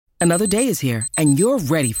Another day is here, and you're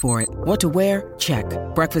ready for it. What to wear? Check.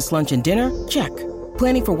 Breakfast, lunch, and dinner? Check.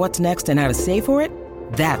 Planning for what's next and how to save for it?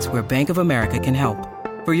 That's where Bank of America can help.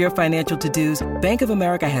 For your financial to-dos, Bank of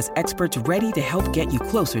America has experts ready to help get you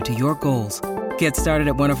closer to your goals. Get started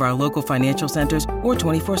at one of our local financial centers or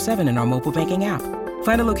 24/7 in our mobile banking app.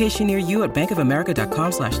 Find a location near you at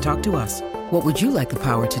bankofamerica.com/talktous. What would you like the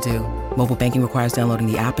power to do? Mobile banking requires downloading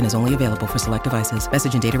the app and is only available for select devices.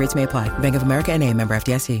 Message and data rates may apply. Bank of America N.A., member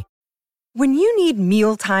FDIC. When you need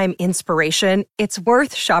mealtime inspiration, it's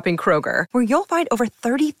worth shopping Kroger, where you'll find over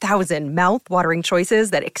 30,000 mouth-watering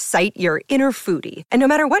choices that excite your inner foodie. And no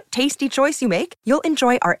matter what tasty choice you make, you'll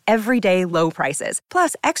enjoy our everyday low prices,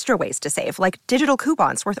 plus extra ways to save, like digital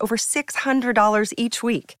coupons worth over $600 each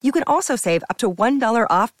week. You can also save up to $1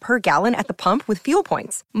 off per gallon at the pump with fuel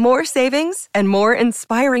points. More savings and more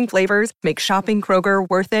inspiring flavors make shopping Kroger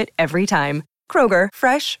worth it every time. Kroger,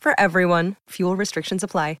 fresh for everyone. Fuel restrictions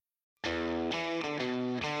apply.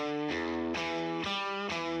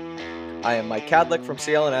 I am Mike Kadlick from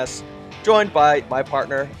CLNS, joined by my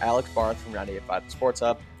partner, Alex Barth from 98.5 The Sports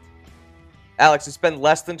Hub. Alex, it's been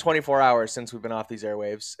less than 24 hours since we've been off these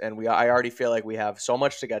airwaves, and I already feel like we have so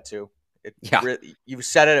much to get to. You've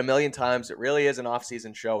said it a million times. It really is an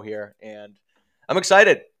off-season show here, and I'm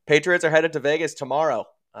excited. Patriots are headed to Vegas tomorrow.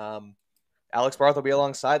 Alex Barth will be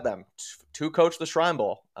alongside them to coach the Shrine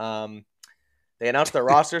Bowl. They announced their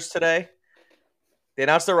rosters today. They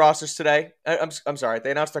announced their rosters today. I'm sorry.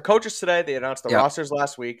 They announced their coaches today. They announced the rosters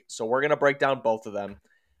last week. So we're going to break down both of them.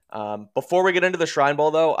 Before we get into the Shrine Bowl,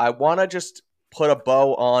 though, I want to just put a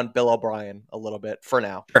bow on Bill O'Brien a little bit for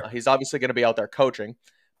now. Sure. He's obviously going to be out there coaching.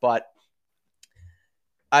 But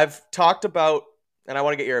I've talked about, and I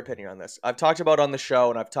want to get your opinion on this. I've talked about on the show,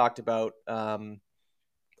 and I've talked about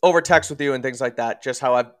over text with you and things like that, just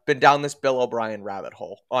how I've been down this Bill O'Brien rabbit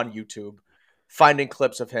hole on YouTube, finding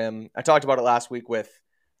clips of him. I talked about it last week with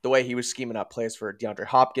the way he was scheming up plays for DeAndre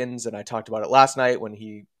Hopkins, and I talked about it last night when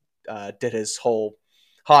he did his whole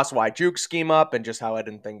Haas Y Juke scheme up and just how I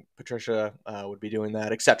didn't think Patricia would be doing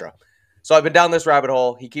that, etc. So I've been down this rabbit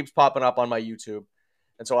hole. He keeps popping up on my YouTube.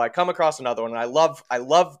 And so I come across another one, and I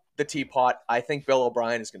love the teapot. I think Bill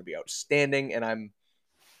O'Brien is going to be outstanding, and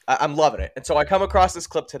I'm loving it. And so I come across this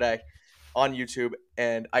clip today on YouTube,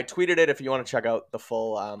 and I tweeted it if you want to check out the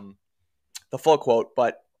full quote,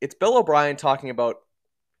 but it's Bill O'Brien talking about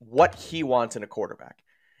what he wants in a quarterback.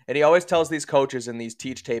 And he always tells these coaches in these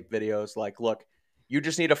teach tape videos, like, look, you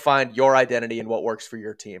just need to find your identity and what works for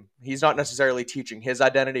your team. He's not necessarily teaching his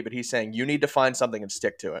identity, but he's saying you need to find something and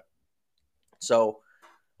stick to it. So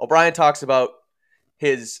O'Brien talks about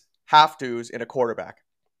his have-tos in a quarterback.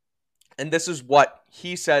 And this is what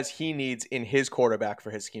he says he needs in his quarterback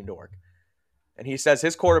for his scheme to work. And he says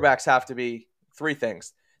his quarterbacks have to be three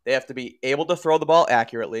things. They have to be able to throw the ball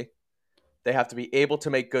accurately. They have to be able to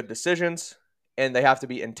make good decisions. And they have to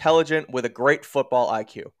be intelligent with a great football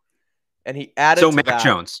IQ. And he added to Mac that.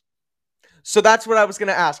 Jones. So that's what I was going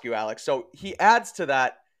to ask you, Alex. So he adds to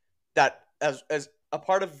that as a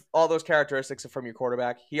part of all those characteristics from your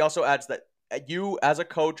quarterback, he also adds that you as a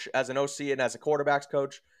coach, as an OC, and as a quarterback's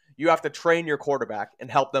coach, you have to train your quarterback and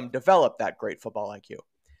help them develop that great football IQ.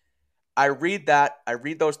 I read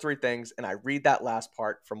those three things, and I read that last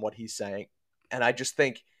part from what he's saying, and I just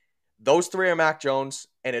think those three are Mac Jones,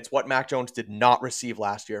 and it's what Mac Jones did not receive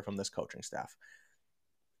last year from this coaching staff.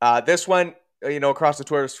 This went, across the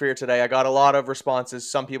Twitter sphere today. I got a lot of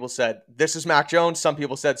responses. Some people said, this is Mac Jones. Some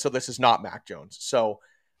people said, so this is not Mac Jones. So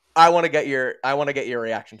I want to get your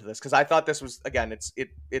reaction to this, because I thought this was, again,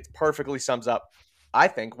 it perfectly sums up, I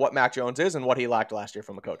think, what Mac Jones is and what he lacked last year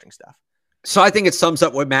from the coaching staff. So I think it sums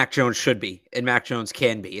up what Mac Jones should be and Mac Jones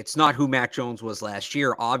can be. It's not who Mac Jones was last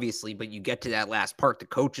year, obviously, but you get to that last part. The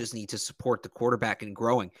coaches need to support the quarterback in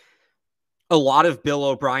growing. A lot of Bill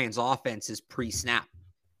O'Brien's offense is pre-snap.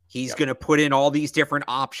 He's going to put in all these different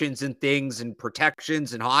options and things and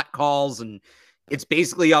protections and hot calls, and it's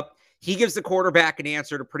basically up. He gives the quarterback an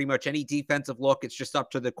answer to pretty much any defensive look. It's just up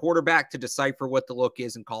to the quarterback to decipher what the look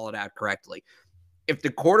is and call it out correctly. If the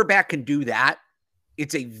quarterback can do that,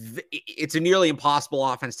 it's a nearly impossible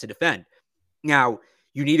offense to defend. Now,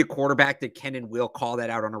 you need a quarterback that can and will call that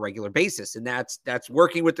out on a regular basis, and that's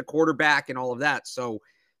working with the quarterback and all of that. So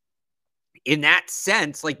in that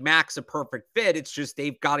sense, like, Mac's a perfect fit. It's just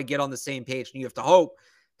they've got to get on the same page, and you have to hope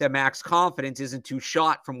that Mac's confidence isn't too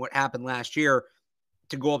shot from what happened last year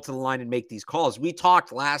to go up to the line and make these calls. We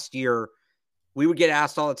talked last year, we would get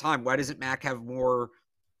asked all the time, why doesn't Mac have more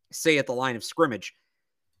say at the line of scrimmage?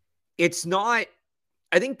 It's not,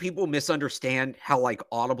 I think people misunderstand how like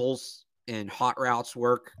audibles and hot routes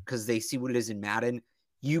work because they see what it is in Madden.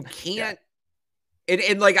 You can't,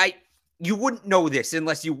 And like you wouldn't know this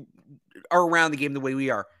unless you are around the game the way we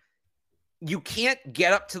are. You can't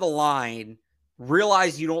get up to the line,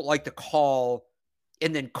 realize you don't like the call,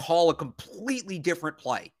 and then call a completely different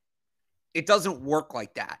play. It doesn't work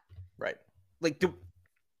like that. Right. Like,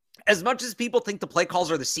 as much as people think the play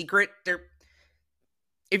calls are the secret,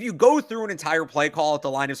 if you go through an entire play call at the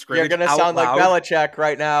line of scrimmage, you're going to sound like Belichick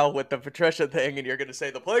right now with the Patricia thing, and you're going to say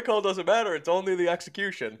the play call doesn't matter. It's only the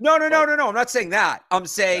execution. No. I'm not saying that. I'm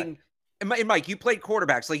saying, and Mike, you played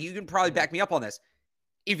quarterbacks. Like, you can probably back me up on this.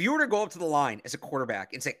 If you were to go up to the line as a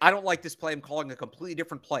quarterback and say, I don't like this play, I'm calling a completely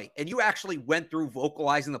different play, and you actually went through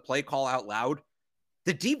vocalizing the play call out loud,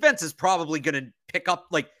 the defense is probably going to pick up,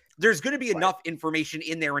 like, there's going to be enough information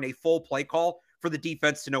in there in a full play call for the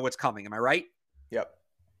defense to know what's coming. Am I right? Yep.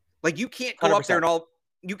 Like, you can't go 100%.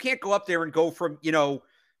 You can't go up there and go from,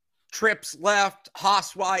 trips left,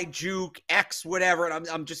 Haas wide, juke, X, whatever. And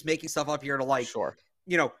I'm just making stuff up here to, like, sure.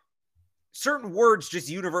 Certain words just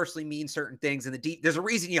universally mean certain things. And there's a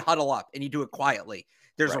reason you huddle up and you do it quietly.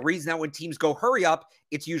 There's a reason that when teams go hurry up,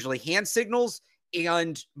 it's usually hand signals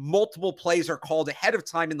and multiple plays are called ahead of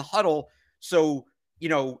time in the huddle. So,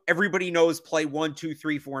 everybody knows play 1, 2,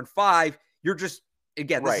 3, 4, and 5. You're just,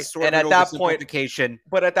 again, this is sort of an oversimplification.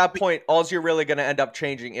 But at that point, all you're really going to end up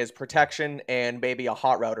changing is protection and maybe a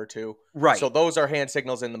hot route or two. Right. So those are hand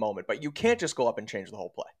signals in the moment, but you can't just go up and change the whole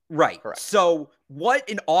play. Right. Correct. So what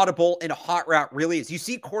an audible and a hot route really is, you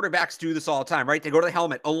see quarterbacks do this all the time, right? They go to the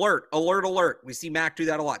helmet, alert, alert, alert. We see Mac do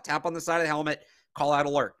that a lot. Tap on the side of the helmet, call out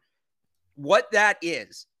alert. What that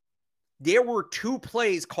is, there were 2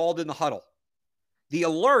 plays called in the huddle. The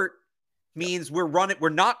alert means we're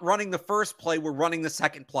not running the first play, we're running the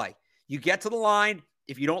second play. You get to the line,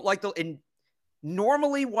 if you don't like and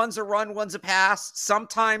normally one's a run, one's a pass.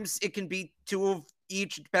 Sometimes it can be 2 of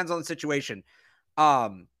each, it depends on the situation.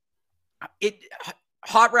 Hot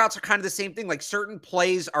routes are kind of the same thing. Like, certain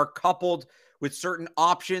plays are coupled with certain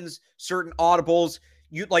options, certain audibles.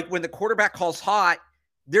 You, like, when the quarterback calls hot,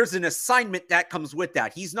 there's an assignment that comes with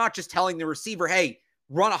that. He's not just telling the receiver, hey,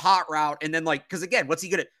 run a hot route. And then, like, because again, what's he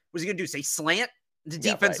going to do? Say slant? The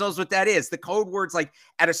defense knows what that is. The code words, like,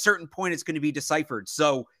 at a certain point, it's going to be deciphered.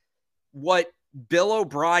 So what Bill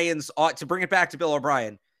O'Brien's, to bring it back to Bill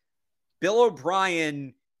O'Brien,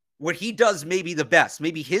 what he does maybe the best,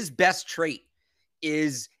 maybe his best trait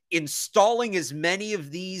is installing as many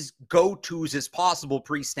of these go-tos as possible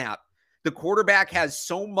pre-snap. The quarterback has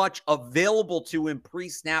so much available to him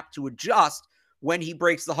pre-snap to adjust when he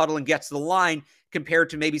breaks the huddle and gets to the line compared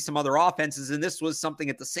to maybe some other offenses. And this was something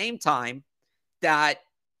at the same time that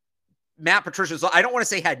Matt Patricia's, I don't want to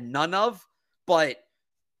say had none of, but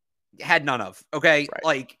had none of. Okay. Right.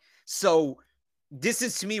 Like, so this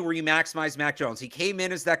is to me where you maximize Mac Jones. He came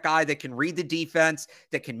in as that guy that can read the defense,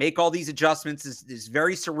 that can make all these adjustments, this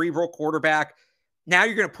very cerebral quarterback. Now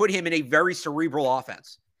you're going to put him in a very cerebral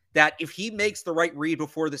offense that if he makes the right read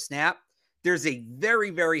before the snap, there's a very,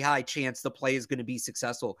 very high chance the play is going to be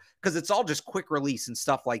successful because it's all just quick release and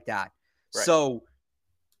stuff like that. Right. So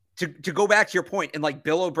to go back to your point, and like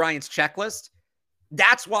Bill O'Brien's checklist,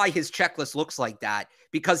 that's why his checklist looks like that,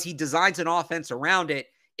 because he designs an offense around it.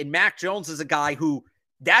 And Mac Jones is a guy who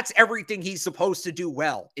that's everything he's supposed to do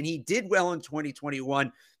well. And he did well in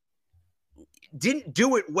 2021. Didn't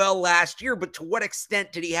do it well last year, but to what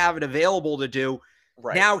extent did he have it available to do?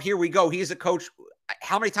 Right. Now, here we go. He's a coach.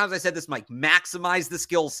 How many times I said this, Mike? Maximize the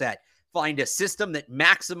skill set. Find a system that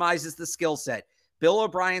maximizes the skill set. Bill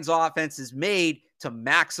O'Brien's offense is made to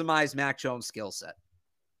maximize Mac Jones' skill set.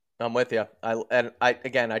 I'm with you.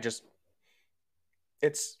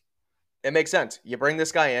 It makes sense. You bring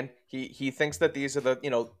this guy in. He thinks that these are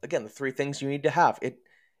the 3 things you need to have.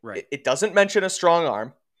 It doesn't mention a strong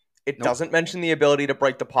arm. It doesn't mention the ability to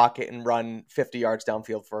break the pocket and run 50 yards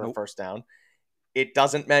downfield for a first down. It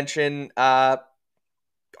doesn't mention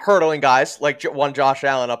hurdling guys like one Josh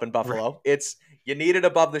Allen up in Buffalo. Right. You need it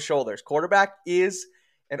above the shoulders. Quarterback is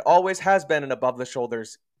and always has been an above the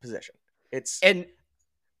shoulders position.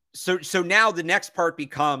 So now the next part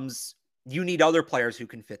becomes you need other players who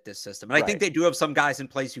can fit this system. And I think they do have some guys in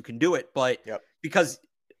place who can do it, but because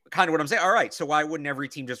kind of what I'm saying, all right, so why wouldn't every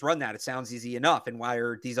team just run that? It sounds easy enough. And why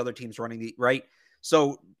are these other teams running the right?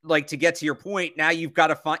 So like to get to your point, now you've got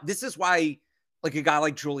to find, this is why like a guy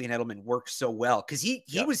like Julian Edelman works so well. Cause he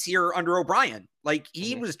was here under O'Brien. Like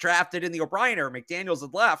he was drafted in the O'Brien era. McDaniels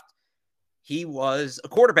had left. He was a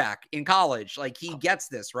quarterback in college. Like he gets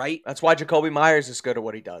this, right? That's why Jacoby Myers is good at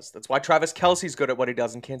what he does. That's why Travis Kelce's good at what he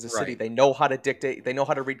does in Kansas City. They know how to dictate. They know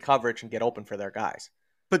how to read coverage and get open for their guys.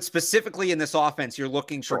 But specifically in this offense, you're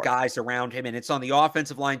looking for Sure. guys around him, and it's on the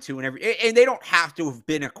offensive line too. And they don't have to have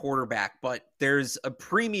been a quarterback, but there's a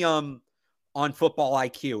premium on football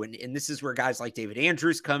IQ. And this is where guys like David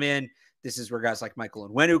Andrews come in. This is where guys like Michael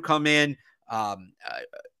Onwenu come in.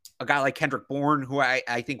 A guy like Kendrick Bourne, who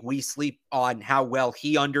I think we sleep on how well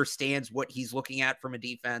he understands what he's looking at from a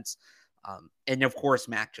defense. And of course,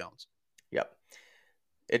 Mac Jones. Yep.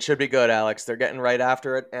 It should be good, Alex. They're getting right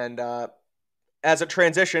after it. And as a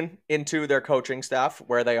transition into their coaching staff,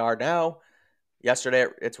 where they are now, yesterday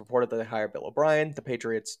it's reported that they hired Bill O'Brien. The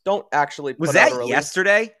Patriots don't actually put Was out a that release.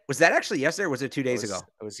 yesterday? Was that actually yesterday, or was it 2 days ago?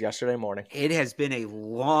 It was yesterday morning. It has been a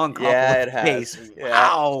long couple Yeah, it of has. days. Yeah.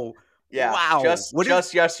 Wow. Yeah. Wow.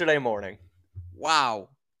 Just yesterday morning. Wow.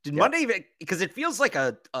 Did Yeah. Monday even, because it feels like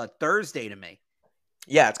a Thursday to me.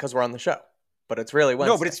 Yeah, it's because we're on the show. But it's really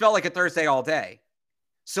Wednesday. No, but it's felt like a Thursday all day.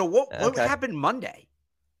 So what Okay. happened Monday?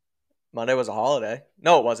 Monday was a holiday.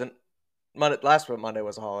 No, it wasn't. Last Monday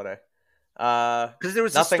was a holiday. Because there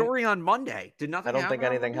was Nothing- a story on Monday. Did nothing I don't happen think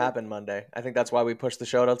on anything Monday? happened Monday. I think that's why we pushed the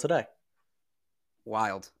show till today.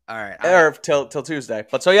 Wild. All right. Or till Tuesday.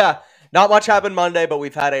 But so yeah, not much happened Monday, but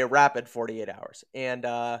we've had a rapid 48 hours. And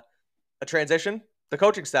a transition. The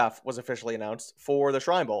coaching staff was officially announced for the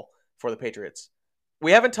Shrine Bowl for the Patriots.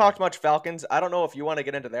 We haven't talked much Falcons. I don't know if you want to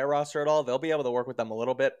get into their roster at all. They'll be able to work with them a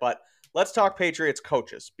little bit, but let's talk Patriots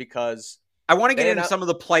coaches because I want to get They into annou- some of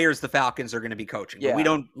the players the Falcons are going to be coaching. But Yeah. we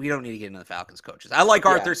don't need to get into the Falcons coaches. I like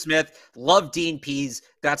Arthur Smith. Love Dean Pease.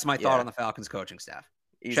 That's my thought Yeah. on the Falcons coaching staff.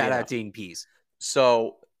 easy Shout enough. out Dean Pease.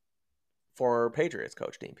 So for Patriots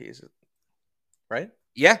coach Dean Pease, right?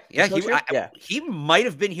 Yeah. coach here? Yeah. He might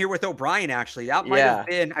have been here with O'Brien, actually. That might have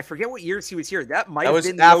been, I forget what years he was here. That might That have was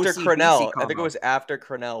been the after OC-BC Cornell. I think combo. it was after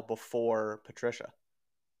Cornell before Patricia.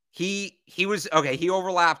 He was okay. He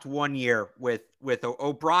overlapped 1 year with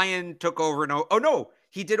O'Brien took over.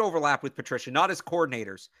 He did overlap with Patricia, not as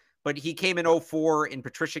coordinators, but he came in 04 and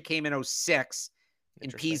Patricia came in 06 and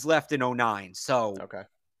Interesting. Pease left in 09. So Okay.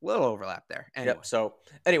 little overlap there. Anyway. Yep. So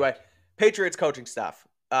anyway, Patriots coaching staff.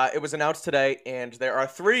 It was announced today, and there are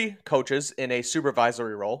 3 coaches in a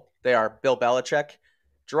supervisory role. They are Bill Belichick,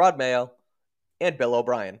 Gerard Mayo, and Bill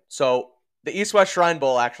O'Brien. So the East-West Shrine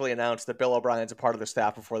Bowl actually announced that Bill O'Brien's a part of the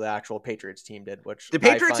staff before the actual Patriots team did, which The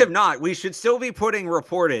Patriots have not. We should still be putting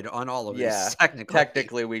reported on all of Yeah, this. Technically.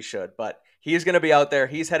 Technically, we should, but he's going to be out there.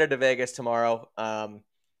 He's headed to Vegas tomorrow.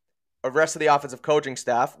 The rest of the offensive coaching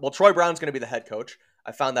staff. Well, Troy Brown's going to be the head coach.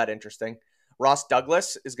 I found that interesting. Ross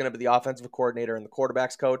Douglas is going to be the offensive coordinator and the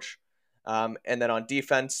quarterback's coach. And then on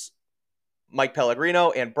defense, Mike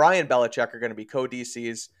Pellegrino and Brian Belichick are going to be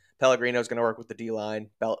co-DCs. Pellegrino's going to work with the D-line.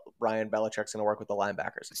 Brian Belichick's going to work with the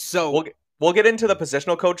linebackers. So We'll get into the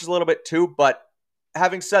positional coaches a little bit too, but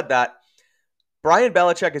having said that, Brian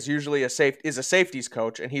Belichick is usually a safeties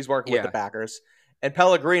coach, and he's working with the backers. And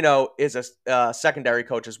Pellegrino is a secondary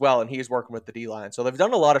coach as well, and he's working with the D-line. So they've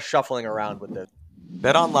done a lot of shuffling around with it.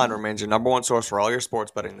 BetOnline remains your number one source for all your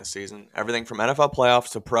sports betting this season. Everything from NFL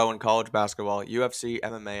playoffs to pro and college basketball, UFC,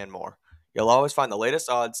 MMA, and more. You'll always find the latest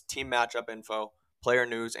odds, team matchup info, player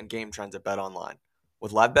news, and game trends at BetOnline.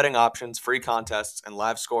 With live betting options, free contests, and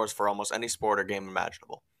live scores for almost any sport or game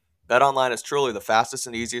imaginable. BetOnline is truly the fastest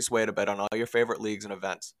and easiest way to bet on all your favorite leagues and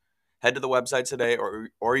events. Head to the website today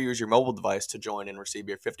or use your mobile device to join and receive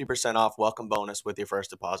your 50% off welcome bonus with your first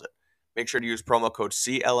deposit. Make sure to use promo code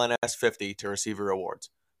CLNS50 to receive your rewards.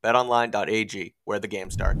 BetOnline.ag, where the game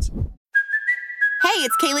starts. Hey,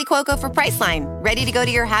 it's Kaylee Cuoco for Priceline. Ready to go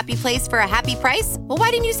to your happy place for a happy price? Well, why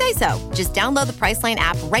didn't you say so? Just download the Priceline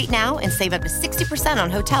app right now and save up to 60%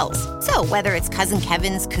 on hotels. So whether it's Cousin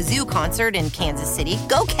Kevin's Kazoo Concert in Kansas City,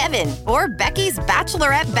 go Kevin, or Becky's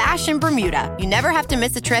Bachelorette Bash in Bermuda, you never have to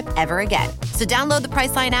miss a trip ever again. So download the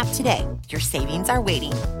Priceline app today. Your savings are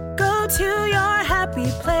waiting. Go to your happy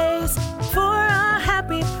place for a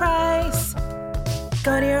happy price.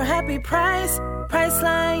 Go to your happy price,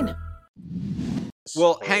 Priceline.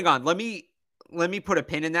 well, hang on. Let me put a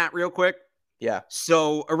pin in that real quick. Yeah.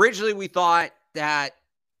 So originally we thought that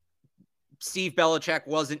Steve Belichick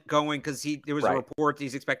wasn't going because there was a report that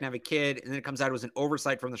he's expecting to have a kid, and then it comes out it was an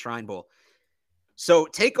oversight from the Shrine Bowl. So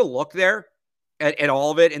take a look there at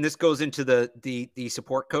all of it, and this goes into the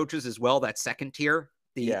support coaches as well. That second tier,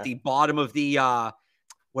 the bottom of the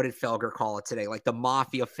what did Felger call it today? Like the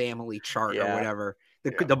mafia family chart or whatever.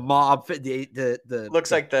 The mob, the looks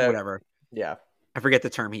like the whatever. Yeah. I forget the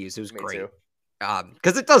term he used. It was Me great. too.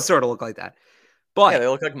 Because it does sort of look like that. But yeah, they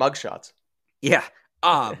look like mugshots. Yeah.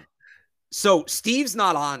 So Steve's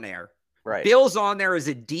not on there. Right. Bill's on there as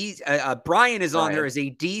a D. Brian is on there as a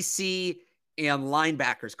DC and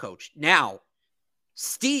linebackers coach. Now,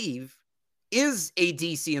 Steve is a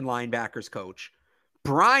DC and linebackers coach.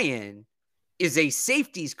 Brian is a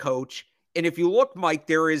safeties coach. And if you look, Mike,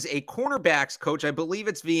 there is a cornerbacks coach. I believe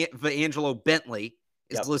it's Vangelo Bentley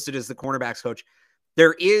is listed as the cornerbacks coach.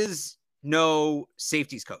 There is no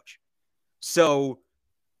safeties coach. So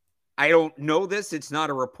I don't know this. It's not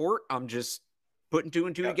a report. I'm just putting two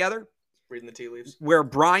and two together. Reading the tea leaves. Where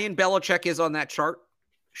Brian Belichick is on that chart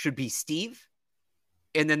should be Steve.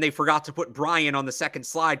 And then they forgot to put Brian on the second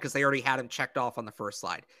slide because they already had him checked off on the first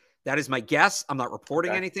slide. That is my guess. I'm not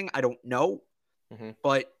reporting anything. I don't know.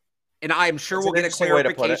 But, and I'm sure we'll get a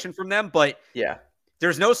clarification from them, but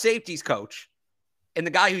there's no safeties coach. And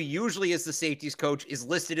the guy who usually is the safeties coach is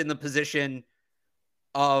listed in the position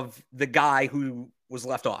of the guy who was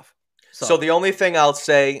left off. So the only thing I'll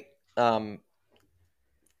say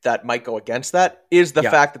that might go against that is the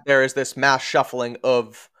fact that there is this mass shuffling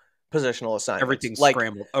of positional assignments. Everything's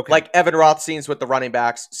scrambled. Okay. Like Evan Rothstein's with the running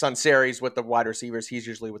backs, Sunseri's with the wide receivers. He's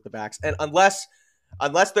usually with the backs. And unless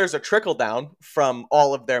there's a trickle down from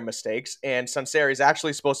all of their mistakes and Sunseri's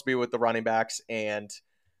actually supposed to be with the running backs and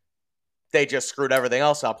they just screwed everything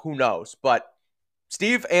else up, who knows? But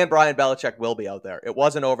Steve and Brian Belichick will be out there. It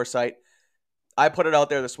was an oversight. I put it out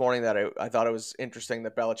there this morning that I thought it was interesting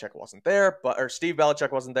that Belichick wasn't there, or Steve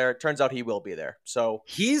Belichick wasn't there. It turns out he will be there. So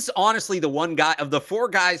he's honestly the one guy of the four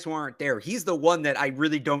guys who aren't there. He's the one that I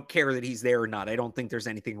really don't care that he's there or not. I don't think there's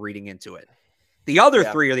anything reading into it. The other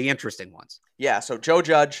three are the interesting ones. Yeah. So Joe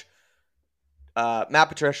Judge, Matt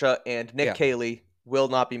Patricia, and Nick Caley will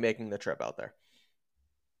not be making the trip out there.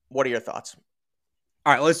 What are your thoughts?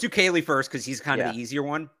 All right, let's do Caley first because he's kind of the easier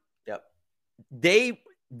one. Yep.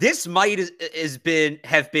 This might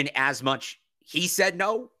have been as much he said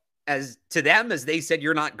no as to them as they said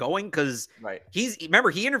you're not going because remember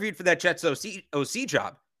he interviewed for that Jets OC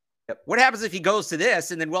job. Yep. What happens if he goes to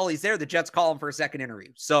this and then while he's there the Jets call him for a second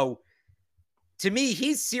interview? So to me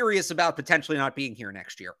he's serious about potentially not being here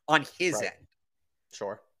next year on his end.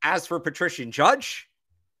 Sure. As for Patricia and Judge,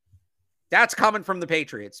 that's coming from the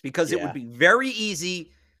Patriots because it would be very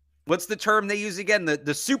easy. What's the term they use again?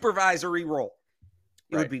 The supervisory role.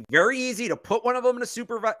 It would be very easy to put one of them in a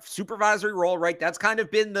supervisory role, right? That's kind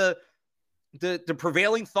of been the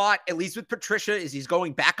prevailing thought, at least with Patricia, is he's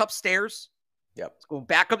going back upstairs. Yep. He's going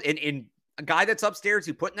back up in a guy that's upstairs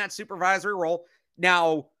who put in that supervisory role.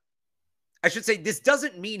 Now, I should say this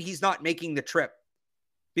doesn't mean he's not making the trip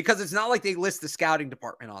because it's not like they list the scouting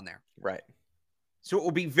department on there. Right. So it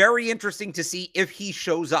will be very interesting to see if he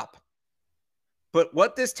shows up. But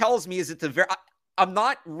what this tells me is I'm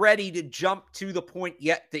not ready to jump to the point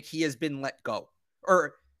yet that he has been let go.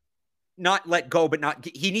 Or not let go, but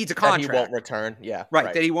he needs a contract. That he won't return. Yeah.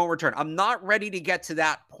 Right, that he won't return. I'm not ready to get to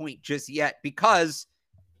that point just yet because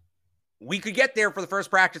we could get there for the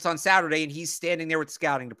first practice on Saturday and he's standing there with the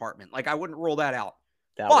scouting department. Like, I wouldn't rule that out.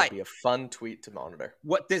 That would be a fun tweet to monitor.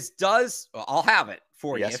 What this does, I'll have it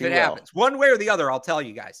for you if it happens. One way or the other, I'll tell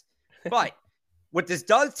you guys. But what this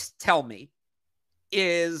does tell me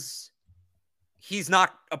is he's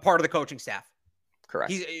not a part of the coaching staff.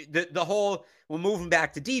 Correct. The whole, we'll move him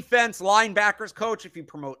back to defense, linebackers coach if you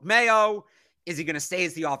promote Mayo. Is he going to stay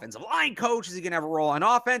as the offensive line coach? Is he going to have a role on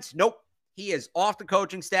offense? Nope. He is off the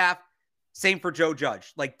coaching staff. Same for Joe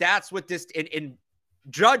Judge. Like, that's what this, and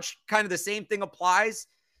Judge, kind of the same thing applies.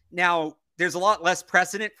 Now, there's a lot less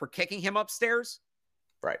precedent for kicking him upstairs.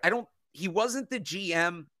 Right. He wasn't the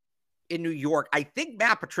GM in New York. I think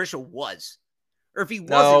Matt Patricia was. Or if he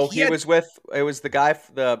wasn't, it was the guy,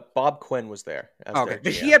 Bob Quinn was there. Okay,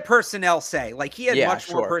 but he had personnel say. Like, he had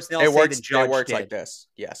much more personnel say than Judge It works did. like this.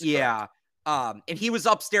 Yes. Yeah. And he was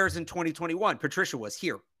upstairs in 2021. Patricia was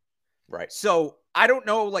here. Right. So I don't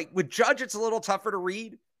know, like with Judge, it's a little tougher to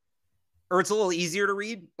read. Or it's a little easier to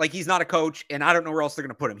read. Like, he's not a coach, and I don't know where else they're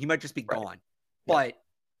going to put him. He might just be gone. But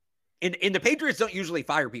in the Patriots don't usually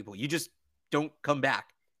fire people. You just don't come back.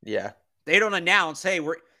 Yeah. They don't announce, hey,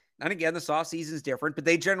 and again, the soft season is different, but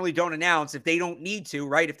they generally don't announce if they don't need to,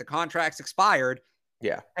 right? If the contract's expired,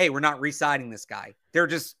 hey, we're not re-signing this guy.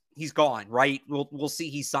 He's gone, right? We'll see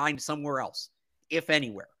he's signed somewhere else, if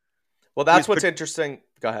anywhere. Well, that's what's interesting.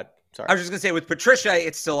 Go ahead. Sorry. I was just going to say with Patricia,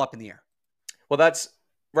 it's still up in the air. Well, that's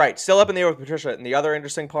right. Still up in the air with Patricia. And the other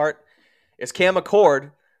interesting part is Cam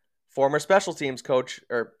McCord, former special teams coach,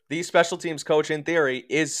 or the special teams coach in theory,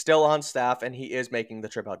 is still on staff and he is making the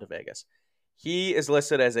trip out to Vegas. He is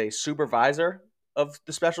listed as a supervisor of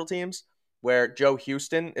the special teams, where Joe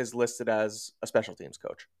Houston is listed as a special teams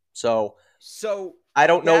coach. So I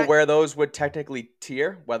don't know where those would technically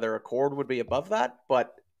tier, whether a Cord would be above that,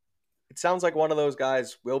 but it sounds like one of those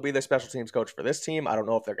guys will be the special teams coach for this team. I don't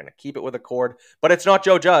know if they're going to keep it with Acord, but it's not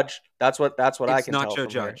Joe Judge. That's what I can tell. It's not Joe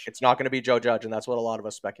Judge. It's not going to be Joe Judge, and that's what a lot of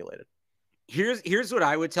us speculated. Here's what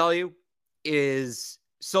I would tell you is,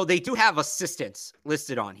 so they do have assistants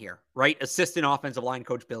listed on here, right? Assistant offensive line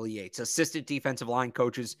coach Billy Yates, assistant defensive line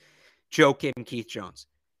coaches Joe Kidd and Keith Jones.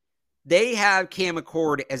 They have Cam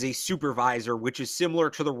Acord as a supervisor, which is similar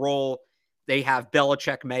to the role they have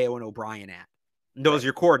Belichick, Mayo, and O'Brien at. And those are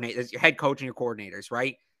your coordinators, your head coach and your coordinators,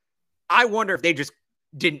 right? I wonder if they just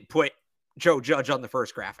didn't put Joe Judge on the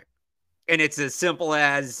first graphic. And it's as simple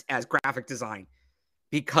as graphic design,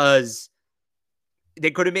 because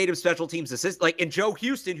they could have made him special teams assistant. Like, and Joe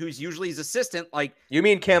Houston, who's usually his assistant, like. You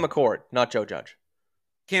mean Cam Acord, not Joe Judge.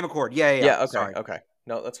 Cam Acord. Yeah. Okay. Sorry. Okay.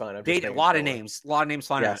 No, that's fine. A lot of names flying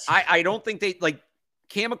around. I don't think they, like,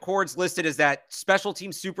 Cam Accord's listed as that special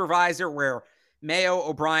team supervisor, where Mayo,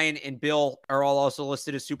 O'Brien, and Bill are all also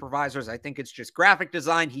listed as supervisors. I think it's just graphic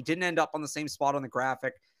design. He didn't end up on the same spot on the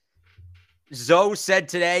graphic. Zoe said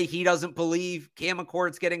today he doesn't believe Cam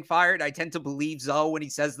Accord's getting fired. I tend to believe Zoe when he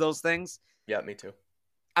says those things. Yeah, me too.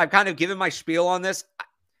 I've kind of given my spiel on this.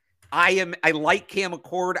 I like Cam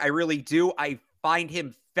Acord. I really do. I find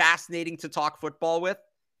him fascinating to talk football with.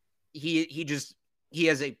 He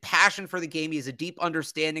has a passion for the game. He has a deep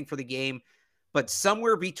understanding for the game, but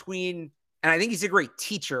somewhere between, and I think he's a great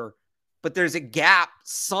teacher, but there's a gap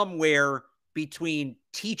somewhere between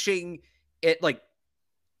teaching it. Like,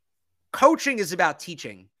 coaching is about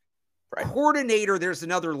teaching. Right. Coordinator, there's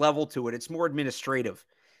another level to it. It's more administrative,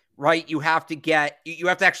 right? You have to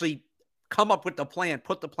actually come up with the plan,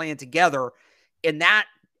 put the plan together, and that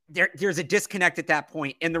there's a disconnect at that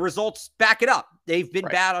point, and the results back it up. They've been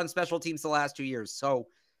bad on special teams the last 2 years. So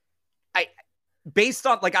I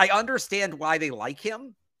understand why they like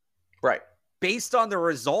him. Right. Based on the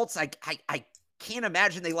results, I can't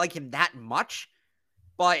imagine they like him that much,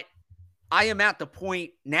 but I am at the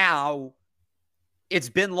point now, it's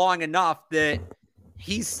been long enough that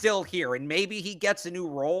he's still here, and maybe he gets a new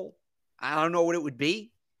role. I don't know what it would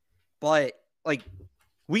be, but like,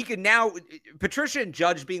 we can now, Patricia and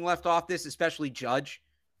Judge being left off this, especially Judge,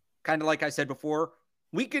 kind of like I said before,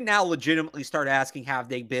 we can now legitimately start asking, are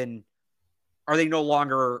they no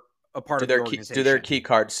longer a part of the organization? Do their key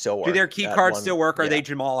cards still work? Are they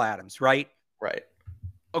Jamal Adams, right? Right.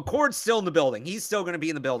 Accord's still in the building. He's still going to be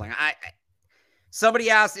in the building. Somebody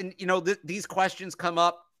asked, and these questions come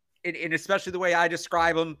up, and especially the way I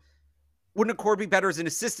describe them, wouldn't Accord be better as an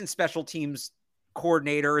assistant special teams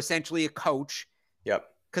coordinator, essentially a coach? Yep.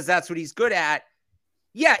 Because that's what he's good at.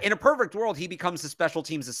 Yeah, in a perfect world, he becomes a special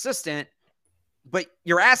teams assistant, but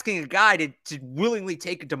you're asking a guy to willingly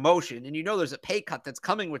take a demotion, and there's a pay cut that's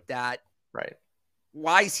coming with that. Right.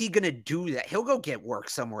 Why is he going to do that? He'll go get work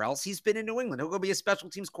somewhere else. He's been in New England. He'll go be a special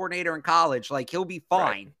teams coordinator in college. Like, he'll be fine.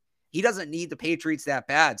 Right. He doesn't need the Patriots that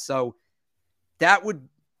bad. So that would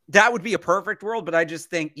be a perfect world, but I just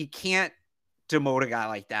think you can't demote a guy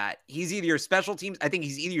like that. He's either your special teams. I think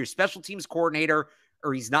he's either your special teams coordinator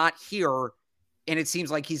or he's not here. And it seems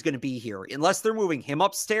like he's going to be here unless they're moving him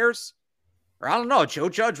upstairs, or I don't know. Joe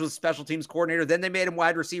Judge was special teams coordinator. Then they made him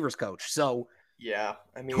wide receivers coach. So yeah,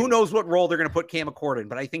 I mean, who knows what role they're going to put Cam Acord in,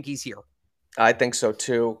 but I think he's here. I think so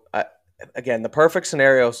too. Again, the perfect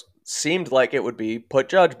scenario seemed like it would be put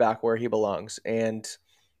Judge back where he belongs and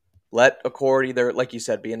let Acord either, like you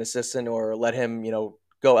said, be an assistant, or let him,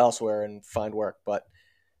 go elsewhere and find work. But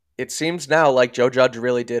it seems now like Joe Judge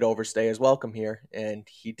really did overstay his welcome here, and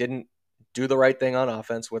he didn't do the right thing on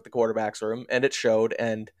offense with the quarterback's room, and it showed.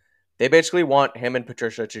 And they basically want him and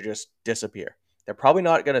Patricia to just disappear. They're probably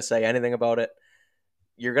not going to say anything about it.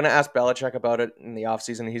 You're going to ask Belichick about it in the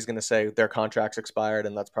offseason, and he's going to say their contract's expired,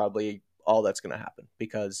 and that's probably all that's going to happen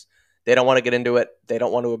because they don't want to get into it. They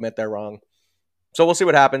don't want to admit they're wrong. So we'll see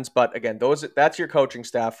what happens. But again, that's your coaching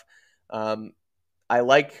staff. I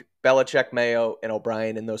like Belichick, Mayo, and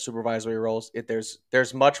O'Brien in those supervisory roles.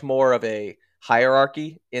 There's much more of a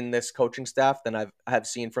hierarchy in this coaching staff than I have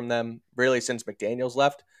seen from them really since McDaniels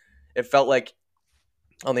left. It felt like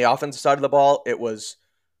on the offensive side of the ball, there was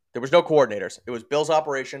no coordinators. It was Bill's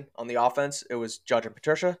operation. On the offense, it was Judge and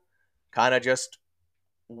Patricia, kind of just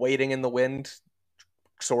waiting in the wind,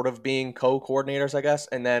 sort of being co-coordinators, I guess.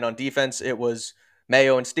 And then on defense, it was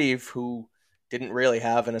Mayo and Steve, who didn't really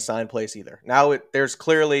have an assigned place either. Now there's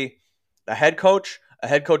clearly a head coach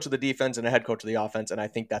of the defense, and a head coach of the offense, and I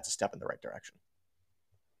think that's a step in the right direction.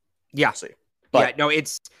 Yeah. We'll see. But,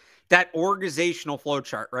 it's that organizational flow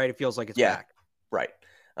chart, right? It feels like it's back. Right.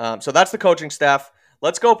 So that's the coaching staff.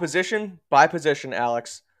 Let's go position by position,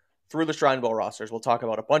 Alex. through the Shrine Bowl rosters. We'll talk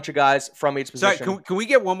about a bunch of guys from each position. Sorry, can we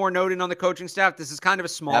get one more note in on the coaching staff? This is kind of a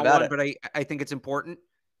small one, but I think it's important.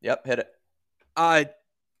 Yep, hit it.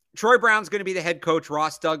 Troy Brown's going to be the head coach.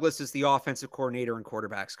 Ross Douglas is the offensive coordinator and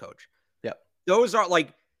quarterbacks coach. Yep. Those are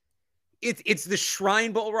like, it's the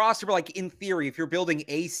Shrine Bowl roster, but like in theory, if you're building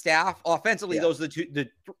a staff offensively, those are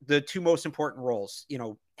the two most important roles. You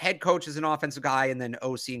know, head coach is an offensive guy, and then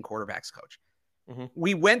OC and quarterbacks coach. Mm-hmm.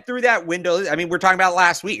 We went through that window. I mean, we're talking about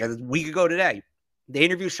last week, a week ago today. They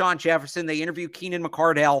interviewed Sean Jefferson. They interviewed Keenan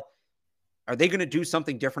McCardell. Are they going to do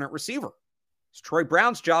something different at receiver? It's Troy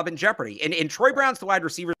Brown's job in jeopardy. And Troy Brown's the wide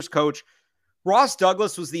receivers coach. Ross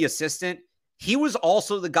Douglas was the assistant. He was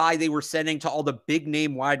also the guy they were sending to all the big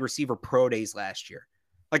name wide receiver pro days last year.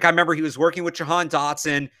 Like I remember he was working with Jahan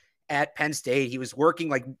Dotson at Penn State. He was working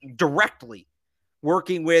like directly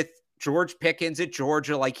working with George Pickens at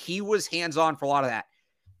Georgia. Like he was hands-on for a lot of that.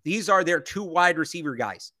 These are their two wide receiver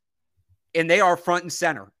guys. And they are front and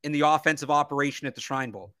center in the offensive operation at the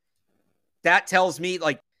Shrine Bowl. That tells me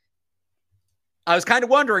like, I was kind of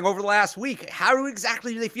wondering over the last week, how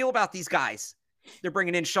exactly do they feel about these guys? They're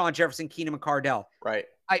bringing in Sean Jefferson, Keenan McCardell. Right.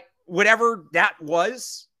 Whatever that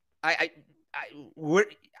was, I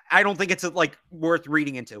don't think it's like worth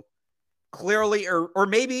reading into. Clearly, or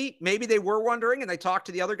maybe they were wondering and they talked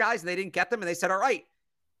to the other guys and they didn't get them and they said, all right,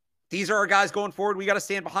 these are our guys going forward. We got to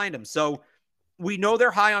stand behind them. So we know they're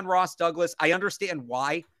high on Ross Douglas. I understand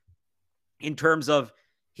why in terms of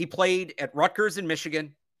he played at Rutgers in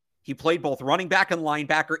Michigan. He played both running back and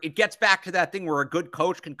linebacker. It gets back to that thing where a good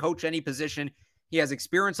coach can coach any position. He has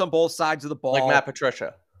experience on both sides of the ball. Like Matt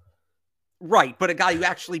Patricia. Right, but a guy who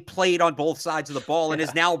actually played on both sides of the ball and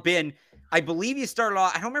has now been, I believe he started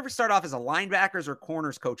off, I don't remember started off as a linebackers or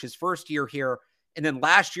corners coach his first year here. And then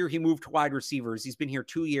last year he moved to wide receivers. He's been here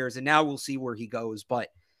 2 years and now we'll see where he goes. And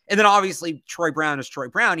then obviously Troy Brown is Troy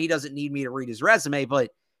Brown. He doesn't need me to read his resume,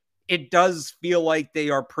 but it does feel like they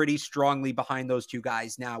are pretty strongly behind those two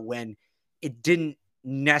guys now when it didn't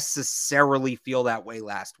necessarily feel that way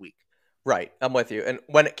last week. Right. I'm with you. And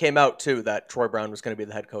when it came out too, that Troy Brown was going to be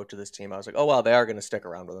the head coach of this team, I was like, oh, wow, they are going to stick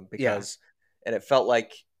around with him because, and it felt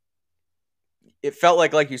like,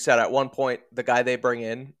 like you said, at one point, the guy they bring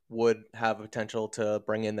in would have potential to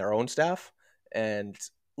bring in their own staff. And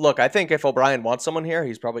look, I think if O'Brien wants someone here,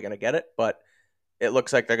 he's probably going to get it, but it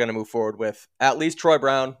looks like they're going to move forward with at least Troy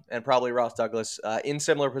Brown and probably Ross Douglas in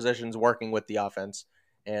similar positions working with the offense.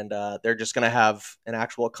 And they're just going to have an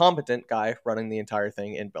actual competent guy running the entire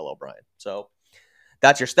thing in Bill O'Brien. So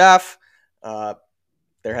that's your staff. They're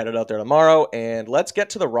headed out there tomorrow. And let's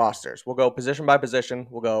get to the rosters. We'll go position by position.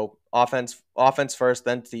 We'll go offense first,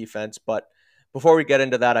 then defense. But before we get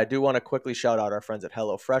into that, I do want to quickly shout out our friends at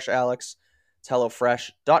HelloFresh, Alex. It's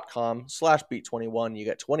HelloFresh.com/beat21. You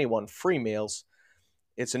get 21 free meals.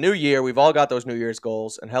 It's a new year. We've all got those New Year's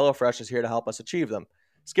goals, and HelloFresh is here to help us achieve them.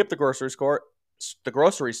 Skip the grocery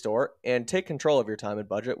store, and take control of your time and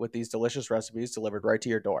budget with these delicious recipes delivered right to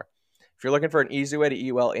your door. If you're looking for an easy way to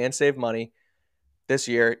eat well and save money this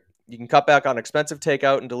year, you can cut back on expensive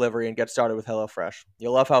takeout and delivery and get started with HelloFresh.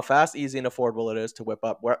 You'll love how fast, easy, and affordable it is to whip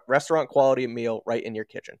up restaurant-quality meal right in your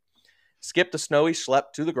kitchen. Skip the snowy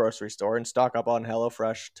schlep to the grocery store and stock up on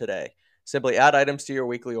HelloFresh today. Simply add items to your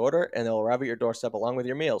weekly order, and they'll arrive at your doorstep along with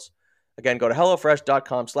your meals. Again, go to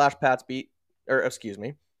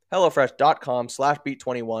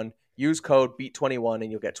HelloFresh.com/beat21. Use code BEAT21,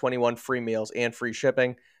 and you'll get 21 free meals and free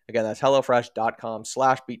shipping. Again, that's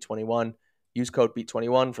HelloFresh.com/beat21. Use code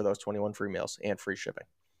BEAT21 for those 21 free meals and free shipping.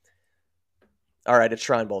 All right, it's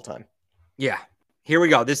Shrine Bowl time. Yeah, here we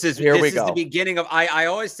go. This is the beginning of, I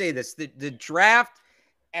always say this, the draft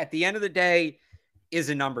at the end of the day is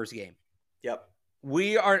a numbers game. Yep.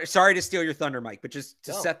 We are sorry to steal your thunder, Mike, but just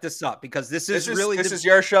to set this up, because this is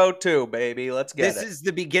your show too, baby. Let's get it. This is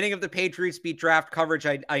the beginning of the Patriots Beat draft coverage.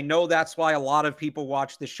 I know that's why a lot of people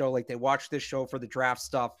watch this show. Like they watch this show for the draft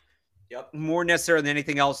stuff. Yep. More necessary than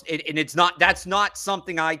anything else. And it's not, that's not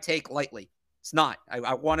something I take lightly. It's not.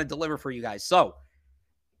 I want to deliver for you guys. So,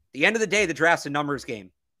 the end of the day, the draft's a numbers game.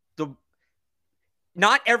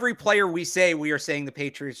 Not every player we are saying the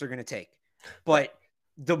Patriots are going to take, but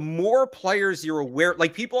the more players you're aware,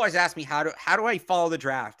 like people always ask me, how do I follow the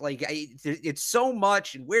draft? Like it's so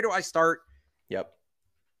much, and where do I start? Yep.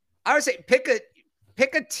 I would say pick a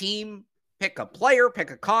team, pick a player,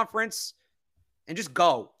 pick a conference, and just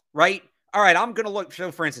go, right? All right, I'm going to look,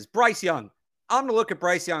 so for instance, Bryce Young. I'm going to look at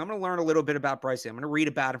Bryce Young. I'm going to learn a little bit about Bryce Young. I'm going to read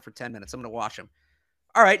about him for 10 minutes. I'm going to watch him.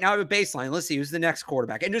 All right, now I have a baseline. Let's see who's the next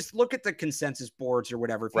quarterback. And just look at the consensus boards or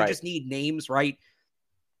whatever. If you just need names, right?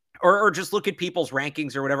 Or just look at people's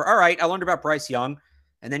rankings or whatever. All right, I learned about Bryce Young.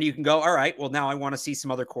 And then you can go, all right, well, now I want to see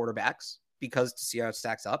some other quarterbacks because to see how it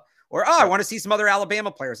stacks up. Or, I want to see some other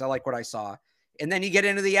Alabama players. I like what I saw. And then you get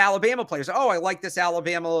into the Alabama players. Oh, I like this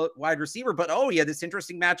Alabama wide receiver, but this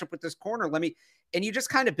interesting matchup with this corner. And you just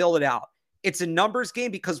kind of build it out. It's a numbers game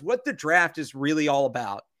because what the draft is really all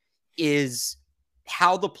about is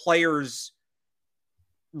how the players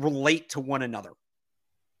relate to one another.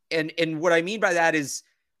 And what I mean by that is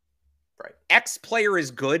X player is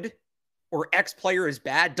good or X player is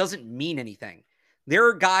bad doesn't mean anything. There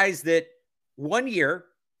are guys that 1 year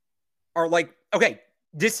are like, okay,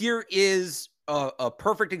 this year is a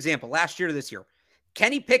perfect example. Last year to this year,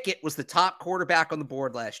 Kenny Pickett was the top quarterback on the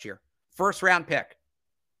board last year. First round pick.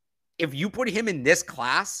 If you put him in this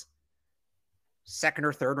class, second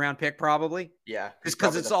or third round pick, probably. Yeah. Just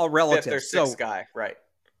because it's all relative. Fifth or sixth guy. Right.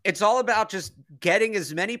 It's all about just getting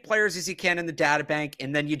as many players as you can in the data bank.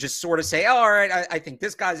 And then you just sort of say, all right, I think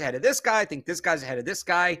this guy's ahead of this guy. I think this guy's ahead of this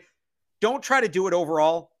guy. Don't try to do it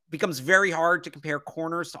overall. It becomes very hard to compare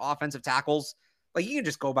corners to offensive tackles. Like you can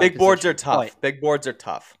just go by big boards are tough. Big boards are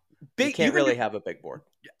tough. You can't really have a big board.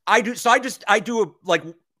 I do. So I do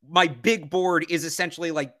my big board is essentially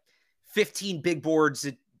like 15 big boards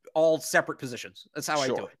at all separate positions. That's how I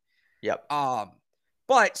do it. Yep.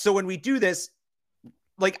 But so when we do this,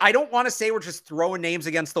 like, I don't want to say we're just throwing names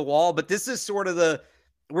against the wall, but this is sort of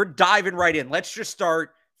we're diving right in. Let's just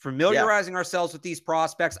start familiarizing ourselves with these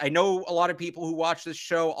prospects. I know a lot of people who watch this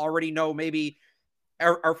show already know, maybe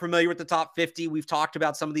are familiar with the top 50. We've talked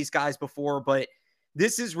about some of these guys before, but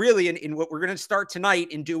this is really in what we're going to start tonight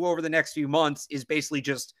and do over the next few months is basically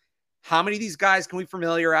just how many of these guys can we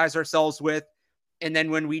familiarize ourselves with? And then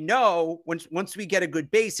when we know, once we get a good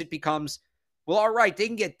base, it becomes, well, all right, they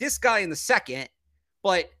can get this guy in the second,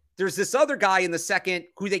 but there's this other guy in the second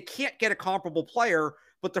who they can't get a comparable player,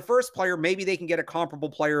 but the first player, maybe they can get a comparable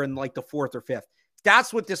player in like the fourth or fifth.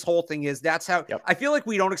 That's what this whole thing is. That's how I feel like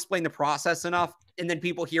we don't explain the process enough. And then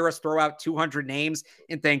people hear us throw out 200 names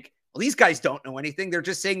and think, well, these guys don't know anything. They're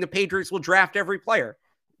just saying the Patriots will draft every player.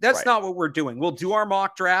 That's not what we're doing. We'll do our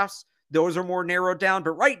mock drafts. Those are more narrowed down.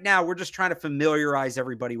 But right now, we're just trying to familiarize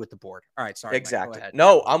everybody with the board. All right, sorry. Exactly. Mike,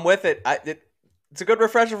 no, I'm with it. It's a good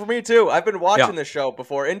refresher for me, too. I've been watching this show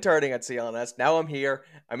before interning at CLNS. Now I'm here.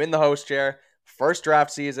 I'm in the host chair. First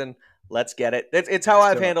draft season. Let's get it. It's how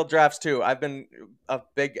I've handled drafts, too. I've been a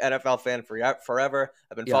big NFL fan forever.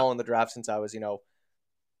 I've been following the draft since I was,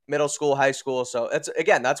 middle school, high school. So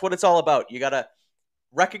that's what it's all about. You got to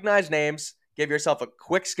recognize names, give yourself a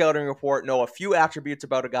quick scouting report, know a few attributes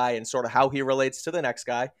about a guy and sort of how he relates to the next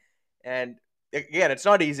guy. And again, it's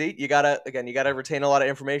not easy. You got to retain a lot of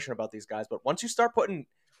information about these guys. But once you start putting,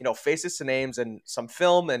 faces to names and some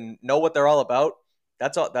film and know what they're all about,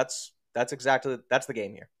 that's the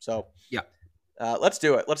game here. So let's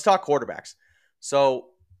do it. Let's talk quarterbacks. So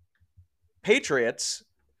Patriots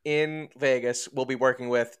in Vegas will be working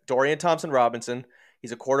with Dorian Thompson-Robinson.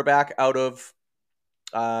 He's a quarterback out of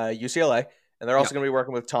UCLA, and they're also going to be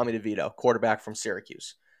working with Tommy DeVito, quarterback from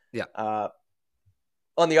Syracuse.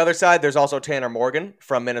 On the other side, there's also Tanner Morgan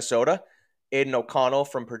from Minnesota, Aiden O'Connell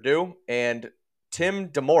from Purdue, and Tim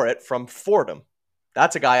DeMorit from Fordham.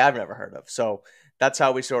 That's a guy I've never heard of. So that's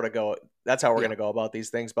how we sort of go. That's how we're going to go about these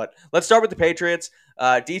things. But let's start with the Patriots.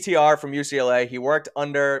 DTR from UCLA. He worked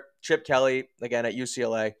under Chip Kelly, again, at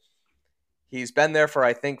UCLA. He's been there for,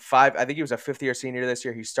 I think he was a fifth-year senior this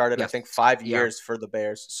year. He started, 5 years for the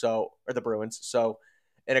Bears, or the Bruins. So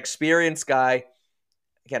an experienced guy.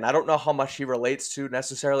 Again, I don't know how much he relates to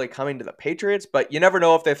necessarily coming to the Patriots, but you never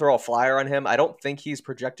know if they throw a flyer on him. I don't think he's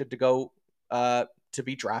projected to go to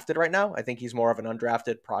be drafted right now. I think he's more of an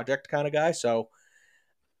undrafted project kind of guy. So,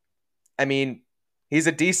 I mean, he's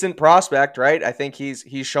a decent prospect, right? I think he's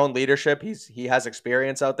shown leadership. He has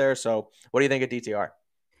experience out there. So what do you think of DTR?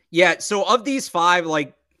 Yeah, so of these five,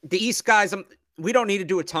 like the East guys, we don't need to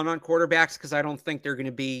do a ton on quarterbacks because I don't think they're going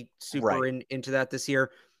to be super into that this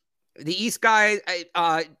year. The East guy,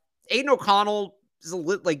 Aiden O'Connell is a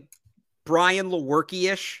little like Brian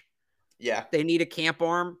Lewerke-ish. Yeah. They need a camp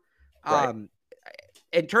arm. Right.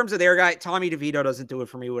 In terms of their guy, Tommy DeVito doesn't do it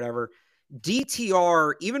for me, whatever.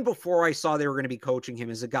 DTR, even before I saw they were going to be coaching him,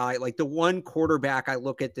 as a guy, like the one quarterback I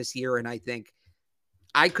look at this year and I think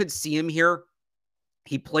I could see him here.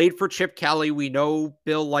 He played for Chip Kelly. We know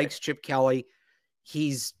Bill likes Chip Kelly.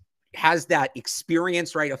 Has that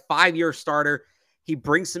experience, right? A 5-year starter. He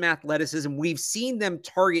brings some athleticism. We've seen them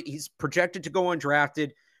target. He's projected to go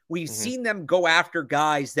undrafted. We've seen them go after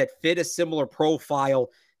guys that fit a similar profile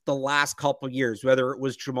the last couple of years, whether it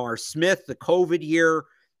was Jamar Smith, the COVID year,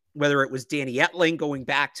 whether it was Danny Etling going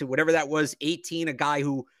back to whatever that was, 18, a guy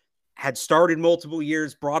who had started multiple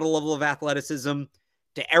years, brought a level of athleticism.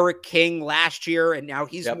 to Eric King last year, and now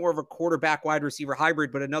he's Yep. more of a quarterback wide receiver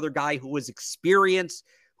hybrid, but another guy who was experienced,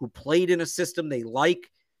 who played in a system they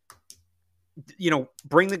like.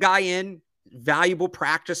 Bring the guy in, valuable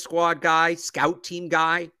practice squad guy, scout team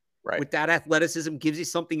guy. Right. With that athleticism, gives you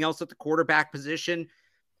something else at the quarterback position.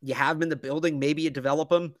 You have him in the building, maybe you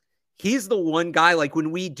develop him. He's the one guy, like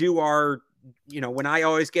when we do our, when I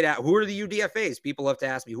always get at, who are the UDFAs? People have to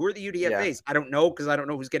ask me, who are the UDFAs? Yeah. I don't know, because I don't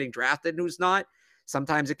know who's getting drafted and who's not.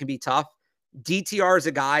 Sometimes it can be tough. DTR is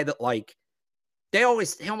a guy that, like, they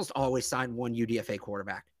almost always sign one UDFA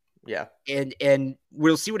quarterback. Yeah. And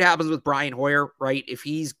we'll see what happens with Brian Hoyer, right? If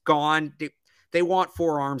he's gone, they want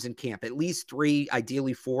 4 arms in camp, at least 3,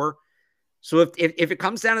 ideally 4. So if it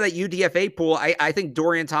comes down to that UDFA pool, I think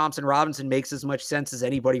Dorian Thompson-Robinson makes as much sense as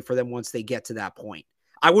anybody for them once they get to that point.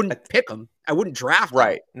 I wouldn't pick him. I wouldn't draft him.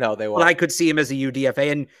 Right. No, they won't. But I could see him as a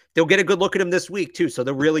UDFA, and they'll get a good look at him this week too. So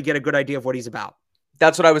they'll really get a good idea of what he's about.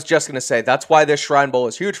 That's what I was just going to say. That's why this Shrine Bowl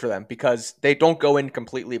is huge for them, because they don't go in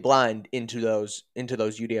completely blind into those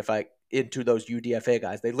UDFA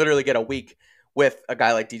guys. They literally get a week with a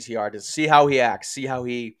guy like DTR to see how he acts, see how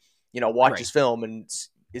he, watches film, and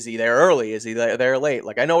is he there early? Is he there late?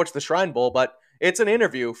 Like, I know it's the Shrine Bowl, but it's an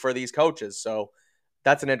interview for these coaches. So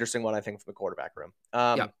that's an interesting one, I think, from the quarterback room.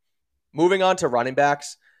 Moving on to running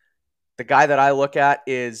backs. The guy that I look at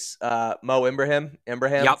is Mo Ibrahim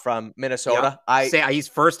from Minnesota. He's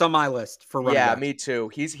first on my list for running back. Me too.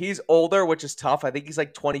 He's older, which is tough. I think he's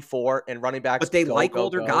like 24, and running backs. But they like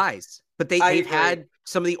older guys. But they've had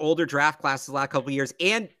some of the older draft classes the last couple of years,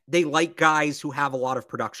 and they like guys who have a lot of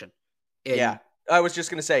production. I was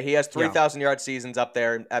just going to say, he has 3,000-yard seasons up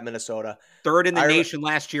there at Minnesota. Third in the nation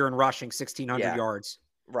last year in rushing, 1,600 yards.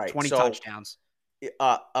 Right. 20 touchdowns.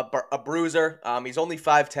 A bruiser. He's only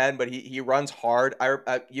 5'10", but he runs hard.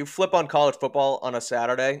 You flip on college football on a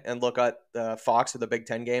Saturday and look at Fox of the Big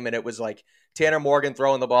Ten game, and it was like Tanner Morgan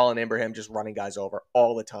throwing the ball and Ibrahim just running guys over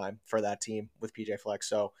all the time for that team with PJ Fleck.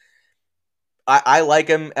 So I like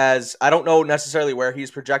him as, I don't know necessarily where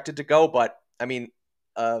he's projected to go, but I mean,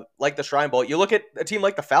 like the Shrine Bowl, you look at a team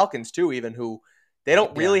like the Falcons too, even, who they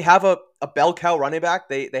don't really have a bell cow running back.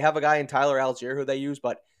 They have a guy in Tyler Algier who they use,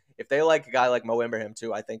 but if they like a guy like Mo Ibrahim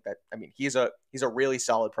too, I think that, he's a really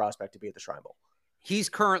solid prospect to be at the Shrine Bowl. He's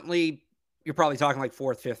currently, you're probably talking like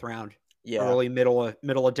 4th, 5th round. Early middle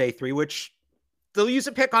of day 3, which they'll use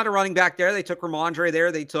a pick on a running back there. They took Ramondre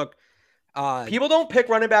there. They took people don't pick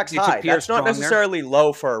running backs high. That's not necessarily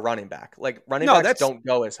low for a running back. Like, running backs don't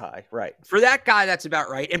go as high. Right. For that guy, that's about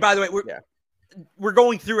right. And by the way, we're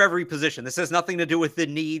going through every position. This has nothing to do with the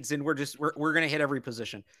needs, and we're going to hit every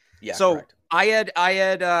position. Yeah. So correct. I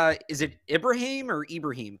had is it Ibrahim or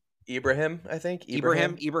Ibrahim? Ibrahim, I think.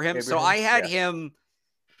 Ibrahim. So I had him.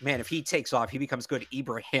 Man, if he takes off, he becomes good.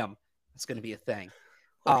 Ibrahim. It's going to be a thing.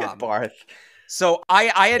 Look at Barth. So I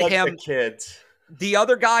had him. The kids. The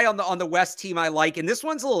other guy on the West team I like, and this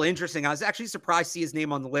one's a little interesting. I was actually surprised to see his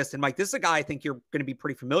name on the list. And Mike, this is a guy I think you're going to be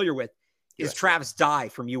pretty familiar with. Is Travis Dye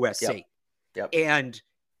from USC. Yep. And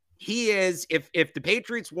he is, if the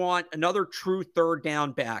Patriots want another true third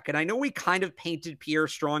down back, and I know we kind of painted Pierre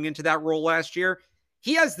Strong into that role last year.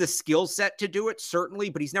 He has the skill set to do it, certainly,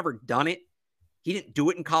 but he's never done it. He didn't do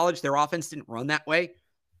it in college. Their offense didn't run that way.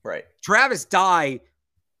 Right. Travis Dye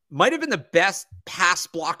might have been the best pass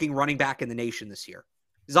blocking running back in the nation this year.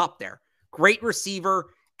 He's up there. Great receiver,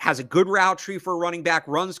 has a good route tree for a running back,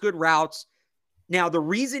 runs good routes. Now, the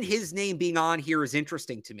reason his name being on here is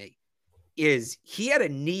interesting to me is he had a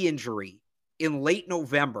knee injury in late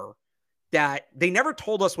November that they never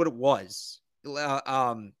told us what it was.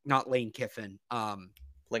 Not Lane Kiffin.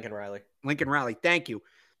 Lincoln Riley. Thank you.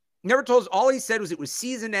 Never told us. All he said was it was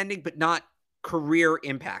season ending, but not career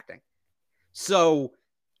impacting. So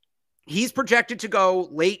he's projected to go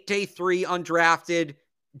late day 3, undrafted.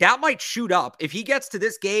 That might shoot up. If he gets to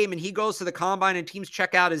this game and he goes to the combine and teams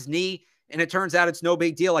check out his knee and it turns out it's no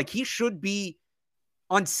big deal, like, he should be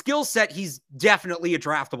on skill set. He's definitely a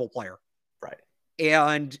draftable player. Right.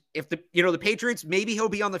 And if the Patriots, maybe he'll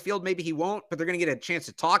be on the field, maybe he won't, but they're going to get a chance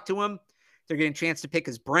to talk to him. They're getting a chance to pick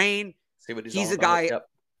his brain. See what he's a guy. Yep.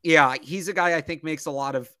 Yeah, he's a guy I think makes a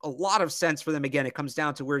lot of sense for them. Again, it comes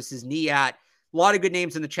down to where's his knee at. A lot of good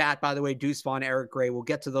names in the chat, by the way. Deuce Vaughn, Eric Gray. We'll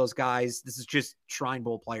get to those guys. This is just Shrine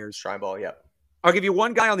Bowl players. Shrine Bowl, yeah. I'll give you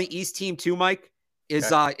one guy on the East team too, Mike.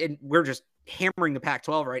 And we're just hammering the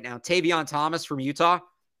Pac-12 right now. Tavion Thomas from Utah.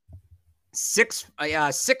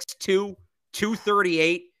 6'2",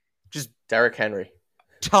 238. Just Derrick Henry.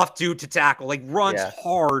 Tough dude to tackle. Like, runs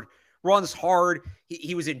hard.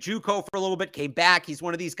 He was in JUCO for a little bit, came back. He's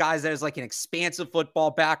one of these guys that has like an expansive football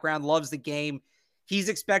background, loves the game. He's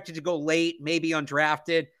expected to go late, maybe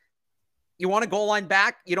undrafted. You want a goal line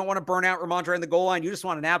back. You don't want to burn out Ramondre in the goal line. You just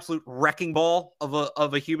want an absolute wrecking ball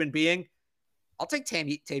of a human being. I'll take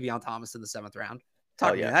Tavion Thomas in the 7th round.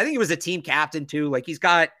 I think he was a team captain too. Like he's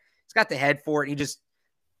got the head for it. He just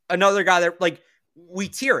another guy that like we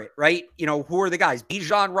tier it, right? You know, who are the guys?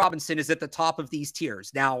 Bijan Robinson is at the top of these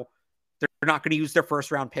tiers. Now they're not going to use their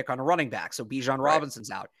 1st round pick on a running back. So Bijan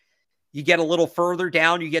Robinson's out. You get a little further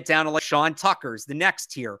down, you get down to like Sean Tucker's the next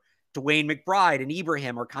tier. Dwayne McBride and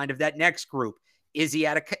Ibrahim are kind of that next group. Izzy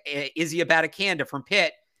Abanikanda from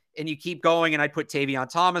Pitt, and you keep going, and I put Tavion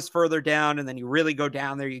Thomas further down, and then you really go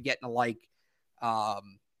down there, you get into like, I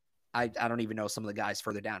don't even know some of the guys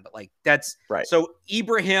further down, but like that's right. So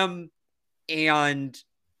Ibrahim and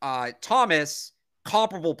Thomas,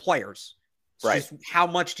 comparable players. It's right. Just how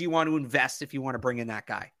much do you want to invest if you want to bring in that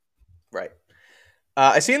guy? Right.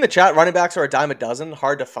 I see in the chat, running backs are a dime a dozen,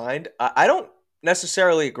 hard to find. I don't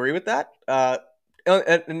necessarily agree with that.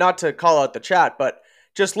 And not to call out the chat, but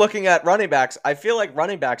just looking at running backs, I feel like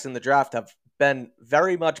running backs in the draft have been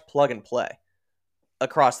very much plug and play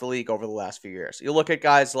across the league over the last few years. You look at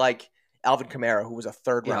guys like Alvin Kamara, who was a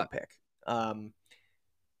 3rd round pick.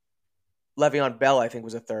 Le'Veon Bell, I think,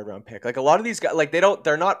 was a 3rd round pick. Like a lot of these guys, like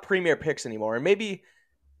they're not premier picks anymore. And maybe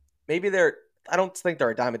I don't think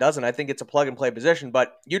they're a dime a dozen. I think it's a plug and play position,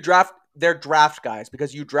 but they're draft guys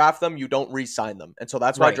because you draft them, you don't re-sign them. And so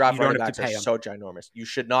that's why draft running backs are so ginormous. You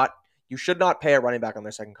should not pay a running back on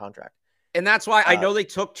their 2nd contract. And that's why I know they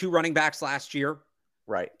took 2 running backs last year.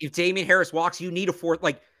 Right. If Damien Harris walks, you need a 4th.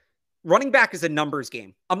 Like running back is a numbers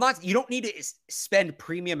game. You don't need to spend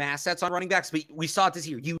premium assets on running backs, but we saw it this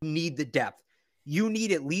year. You need the depth. You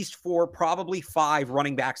need at least 4, probably 5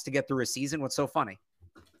 running backs to get through a season. What's so funny?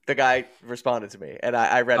 The guy responded to me, and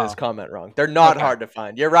I read his comment wrong. They're not hard to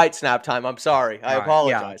find. You're right, Snap Time. I'm sorry. I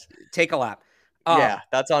apologize. Yeah. Take a lap.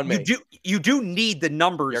 That's on me. You do need the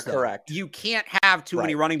numbers. You're correct. You can't have too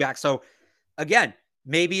many running backs. So, again,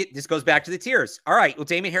 maybe this goes back to the tiers. All right, well,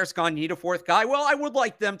 Damien Harris gone. You need a 4th guy. Well, I would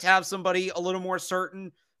like them to have somebody a little more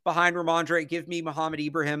certain behind Ramondre. Give me Muhammad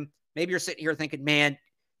Ibrahim. Maybe you're sitting here thinking, man,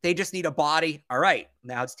 they just need a body. All right,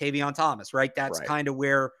 now it's Tavion Thomas, right? That's kind of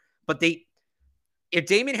where – but if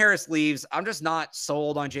Damien Harris leaves, I'm just not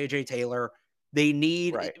sold on J.J. Taylor. They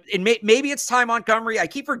need and maybe it's Ty Montgomery. I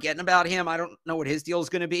keep forgetting about him. I don't know what his deal is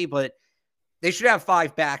going to be, but they should have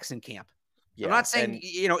 5 backs in camp. Yeah, I'm not saying,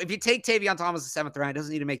 if you take Tavion Thomas the 7th round, it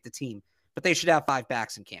doesn't need to make the team, but they should have 5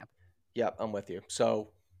 backs in camp. Yeah, I'm with you.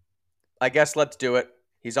 So I guess let's do it.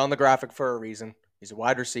 He's on the graphic for a reason. He's a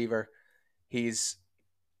wide receiver. He's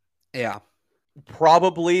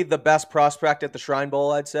probably the best prospect at the Shrine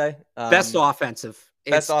Bowl, I'd say. Best offensive.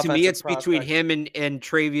 To me, it's prospect. Between him and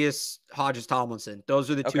Travius Hodges-Tomlinson. Those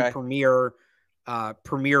are the 2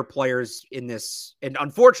 premier players in this. And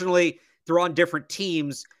unfortunately, they're on different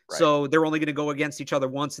teams, so they're only going to go against each other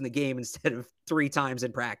once in the game instead of 3 times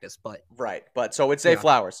in practice. But so it's Zay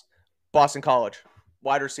Flowers, Boston College,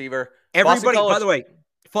 wide receiver. Everybody, by the way,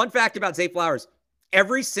 fun fact about Zay Flowers: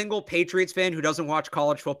 every single Patriots fan who doesn't watch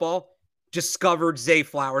college football discovered Zay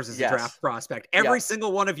Flowers as a draft prospect. Every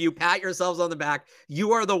single one of you, pat yourselves on the back.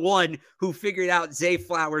 You are the one who figured out Zay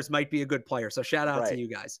Flowers might be a good player. So shout out to you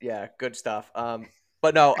guys. Yeah, good stuff.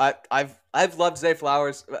 But no, I've loved Zay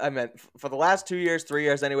Flowers. I mean, for the last 2 years, 3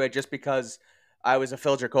 years anyway, just because I was a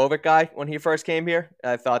Phil Jurkovec guy when he first came here.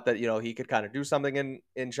 I thought that, he could kind of do something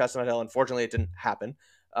in Chestnut Hill. Unfortunately, it didn't happen.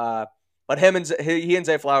 But he and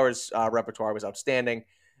Zay Flowers' repertoire was outstanding.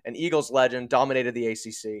 An Eagles legend, dominated the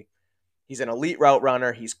ACC. He's an elite route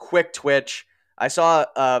runner. He's quick twitch. I saw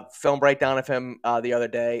a film breakdown of him the other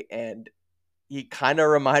day, and he kind of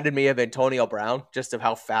reminded me of Antonio Brown, just of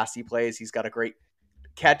how fast he plays. He's got a great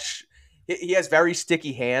catch. He has very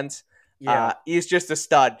sticky hands. He's just a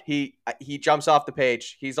stud. He jumps off the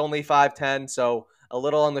page. He's only 5'10", so a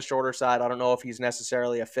little on the shorter side. I don't know if he's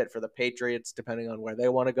necessarily a fit for the Patriots, depending on where they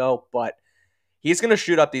want to go, but he's going to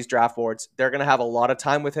shoot up these draft boards. They're going to have a lot of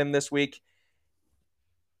time with him this week.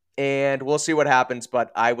 And we'll see what happens,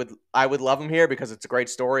 but I would love him here because it's a great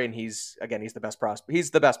story, and he's the best prospect.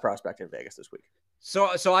 He's the best prospect in Vegas this week.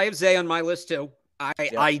 So I have Zay on my list too.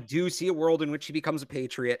 I do see a world in which he becomes a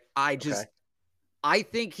Patriot. I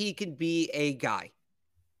think he can be a guy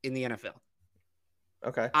in the NFL.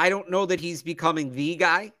 Okay. I don't know that he's becoming the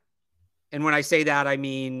guy, and when I say that, I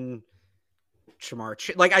mean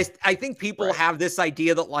Ja'Marr. I think people have this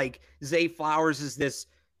idea that like Zay Flowers is this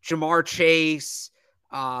Ja'Marr Chase,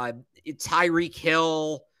 Tyreek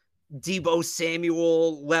Hill, Deebo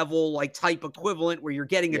Samuel level, like type equivalent where you're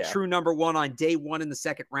getting a true number 1 on day 1 in the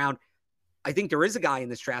 2nd round. I think there is a guy in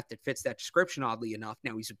this draft that fits that description, oddly enough.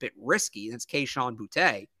 Now, he's a bit risky. That's Kayshon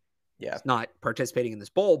Boutte. Yeah. He's not participating in this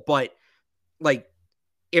bowl, but like,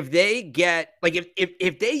 if they get, like,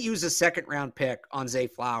 if they use a second round pick on Zay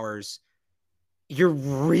Flowers, you're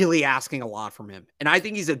really asking a lot from him. And I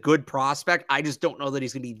think he's a good prospect. I just don't know that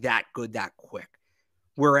he's going to be that good that quick.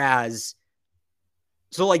 Whereas,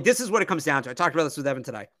 so like, this is what it comes down to. I talked about this with Evan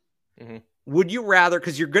today. Mm-hmm. Would you rather,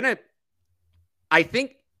 because you're going to, I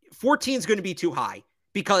think 14 is going to be too high,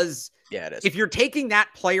 because it is. If you're taking that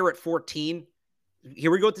player at 14,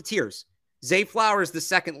 here we go with the tiers. Zay Flowers, the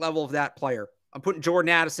second level of that player. I'm putting Jordan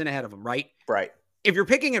Addison ahead of him, right? Right. If you're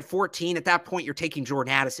picking at 14, at that point, you're taking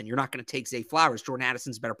Jordan Addison. You're not going to take Zay Flowers. Jordan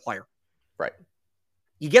Addison's a better player. Right.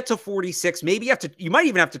 You get to 46. Maybe you might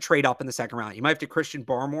even have to trade up in the second round. You might have to Christian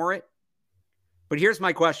Barmore it. But here's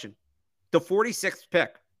my question. The 46th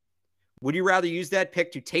pick. Would you rather use that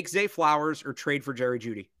pick to take Zay Flowers or trade for Jerry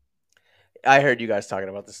Jeudy? I heard you guys talking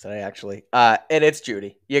about this today, actually. And it's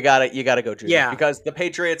Jeudy. You gotta go Jeudy. Yeah. Because the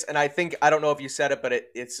Patriots, and I don't know if you said it, but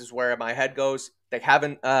it's just where my head goes. They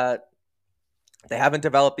haven't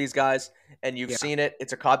developed these guys, and you've seen it.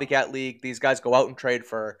 It's a copycat league. These guys go out and trade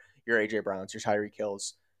for your AJ Browns, your Tyreek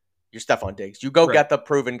Hills, your Stephon Diggs. You go get the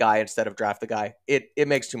proven guy instead of draft the guy. It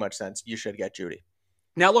makes too much sense. You should get Jeudy.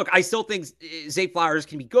 Now, look, I still think Zay Flowers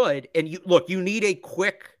can be good. And you need a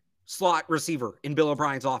quick slot receiver in Bill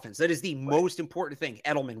O'Brien's offense. That is the most important thing.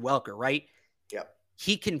 Edelman, Welker, right? Yep.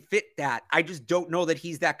 He can fit that. I just don't know that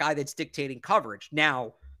he's that guy that's dictating coverage.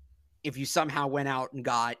 Now, if you somehow went out and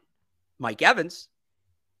got Mike Evans,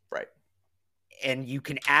 right, and you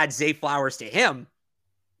can add Zay Flowers to him,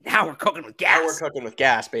 now we're cooking with gas. Now we're cooking with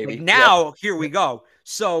gas, baby. Like now, here we go.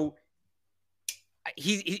 So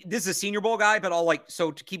this is a Senior Bowl guy, but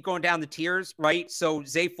so to keep going down the tiers, right? So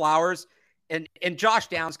Zay Flowers and Josh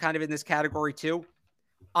Downs kind of in this category too.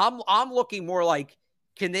 I'm looking more like,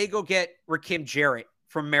 can they go get Rakim Jarrett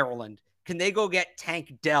from Maryland? Can they go get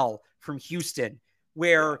Tank Dell from Houston?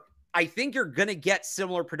 Where I think you're going to get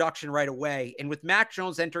similar production right away. And with Mac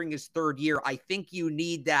Jones entering his third year, I think you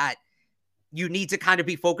need that. You need to kind of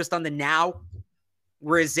be focused on the now,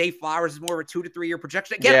 whereas Zay Flowers is more of a 2 to 3 year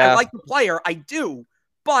projection. Again, I like the player. I do.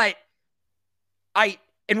 But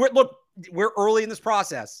we're early in this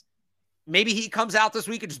process. Maybe he comes out this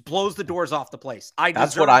week and just blows the doors off the place.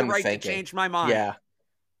 That's what I'm thinking. To change my mind. Yeah.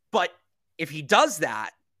 But if he does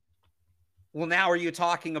that, well, now are you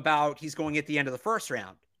talking about he's going at the end of the first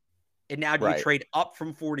round? And now do you trade up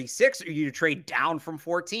from 46 or do you trade down from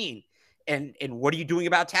 14? And what are you doing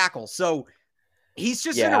about tackles? So he's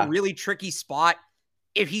just in a really tricky spot.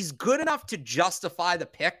 If he's good enough to justify the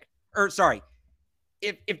pick,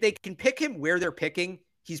 if they can pick him where they're picking,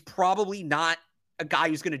 he's probably not a guy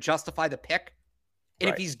who's going to justify the pick. And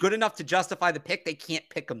if he's good enough to justify the pick, they can't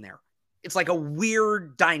pick him there. It's like a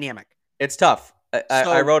weird dynamic. It's tough.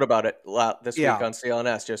 I wrote about it this week on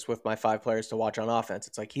CLNS, just with my 5 players to watch on offense.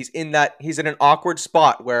 It's like he's in an awkward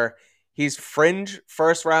spot where he's fringe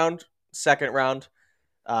first round, second round.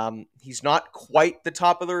 He's not quite the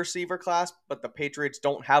top of the receiver class, but the Patriots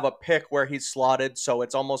don't have a pick where he's slotted. So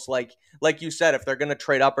it's almost like you said, if they're going to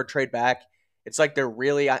trade up or trade back, it's like they're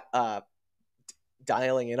really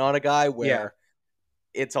dialing in on a guy where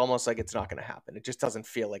it's almost like it's not going to happen. It just doesn't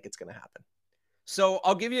feel like it's going to happen. So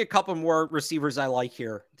I'll give you a couple more receivers I like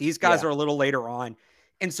here. These guys are a little later on.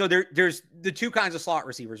 And so there's the 2 kinds of slot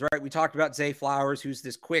receivers, right? We talked about Zay Flowers, who's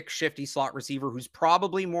this quick, shifty slot receiver, who's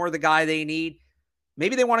probably more the guy they need.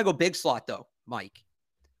 Maybe they want to go big slot though, Mike.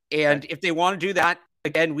 And if they want to do that,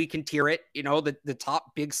 again, we can tier it. The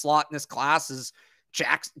top big slot in this class is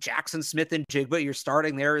Jackson Smith and Jigba. You're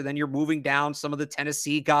starting there. Then you're moving down some of the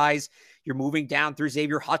Tennessee guys. You're moving down through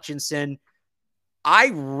Xavier Hutchinson.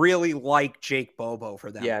 I really like Jake Bobo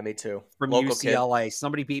for them. Yeah, me too. From local UCLA. Kid.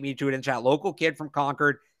 Somebody beat me to it in chat. Local kid from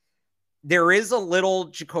Concord. There is a little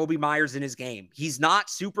Jacoby Myers in his game. He's not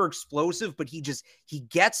super explosive, but he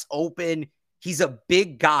gets open. He's a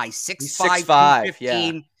big guy, 6'5",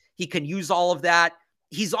 215. Yeah. He can use all of that.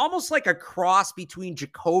 He's almost like a cross between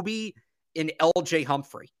Jacoby and LJ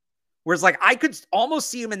Humphrey. Whereas I could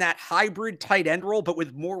almost see him in that hybrid tight end role, but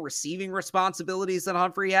with more receiving responsibilities than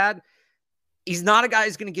Humphrey had. He's not a guy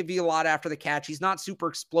who's going to give you a lot after the catch. He's not super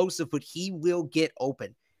explosive, but he will get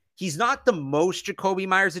open. He's not the most Jacoby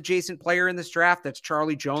Myers adjacent player in this draft. That's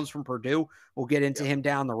Charlie Jones from Purdue. We'll get into him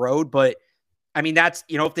down the road. But I mean, that's,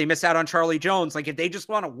 if they miss out on Charlie Jones, if they just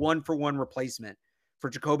want a 1-for-1 replacement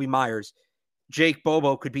for Jacoby Myers, Jake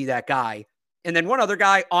Bobo could be that guy. And then one other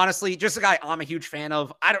guy, honestly, just a guy I'm a huge fan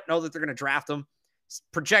of. I don't know that they're going to draft him.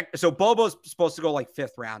 So Bobo's supposed to go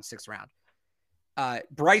 5th round, 6th round.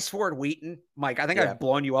 Bryce Ford Wheaton, Mike, I think Yeah. I've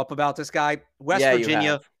blown you up about this guy. West Yeah, you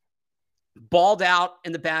Virginia, have. balled out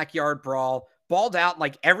in the backyard brawl, balled out in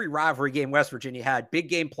like every rivalry game West Virginia had. Big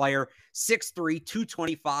game player, 6'3",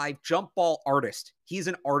 225, jump ball artist. He's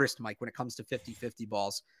an artist, Mike, when it comes to 50-50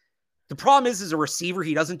 balls. The problem is, as a receiver,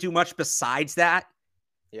 he doesn't do much besides that.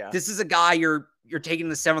 Yeah. This is a guy you're taking in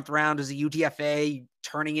the 7th round as a UTFA,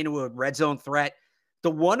 turning into a red zone threat.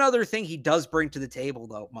 The one other thing he does bring to the table,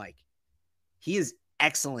 though, Mike, he is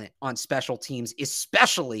excellent on special teams,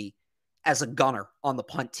 especially as a gunner on the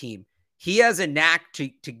punt team. He has a knack to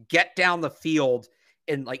get down the field,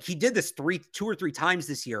 and like he did this 2 or 3 times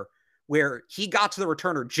this year, where he got to the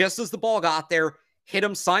returner just as the ball got there, hit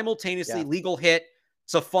him simultaneously, legal hit.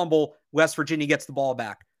 It's a fumble. West Virginia gets the ball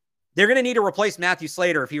back. They're going to need to replace Matthew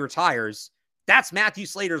Slater if he retires. That's Matthew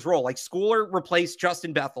Slater's role. Like Schooler replaced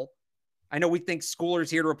Justin Bethel. I know we think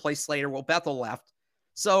Schooler's here to replace Slater. Well, Bethel left.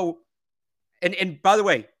 So, and by the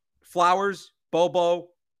way, Flowers, Bobo,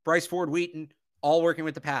 Bryce Ford Wheaton, all working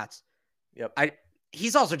with the Pats. Yep.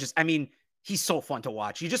 He's also just, I mean, he's so fun to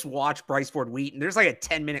watch. You just watch Bryce Ford Wheaton. There's like a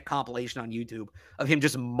 10-minute compilation on YouTube of him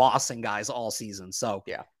just mossing guys all season. So,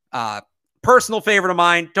 yeah. Personal favorite of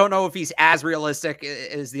mine. Don't know if he's as realistic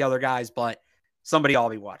as the other guys, but somebody I'll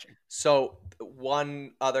be watching. So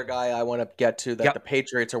one other guy I want to get to that the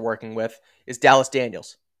Patriots are working with is Dallas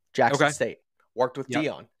Daniels, Jackson State. Worked with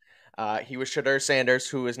Dion. He was Shedeur Sanders,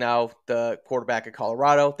 who is now the quarterback at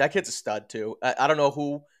Colorado. That kid's a stud too. I don't know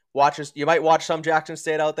who watches. You might watch some Jackson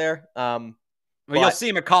State out there. Well, you'll see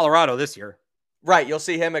him at Colorado this year. Right. You'll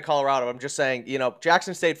see him at Colorado. I'm just saying,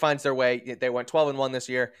 Jackson State finds their way. They went 12-1 this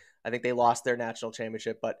year. I think they lost their national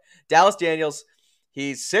championship, but Dallas Daniels,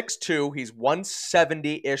 he's 6'2", he's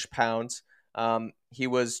 170-ish pounds. He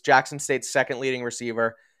was Jackson State's second leading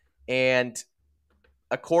receiver. And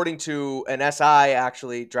according to an SI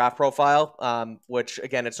actually draft profile, which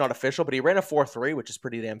again, it's not official, but he ran a 4.3, which is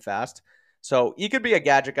pretty damn fast. So he could be a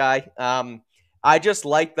gadget guy. I just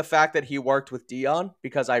like the fact that he worked with Dion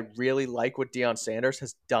because I really like what Deion Sanders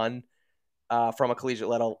has done from a collegiate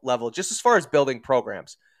level, just as far as building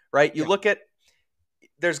programs. Right? You look at,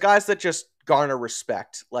 there's guys that just garner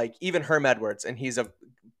respect, like even Herm Edwards, and he's a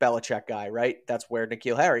Belichick guy, right? That's where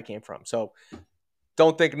N'Keal Harry came from. So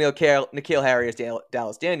don't think N'Keal Harry is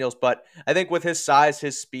Dallas Daniels, but I think with his size,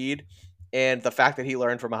 his speed, and the fact that he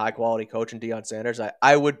learned from a high-quality coach in Deion Sanders,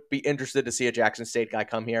 I would be interested to see a Jackson State guy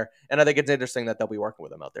come here, and I think it's interesting that they'll be working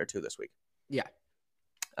with him out there too this week. Yeah.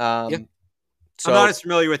 So, I'm not as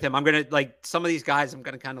familiar with him. I'm going to, like, some of these guys I'm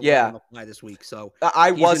going to kind of learn on the fly this week. So I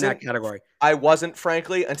wasn't in that category. I wasn't,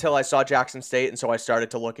 frankly, until I saw Jackson State, and so I started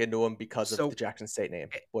to look into him because of the Jackson State name.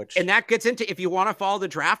 And that gets into, if you want to follow the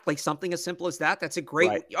draft, like something as simple as that, that's a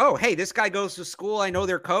great, oh, hey, this guy goes to school. I know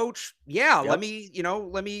their coach. Yeah, let me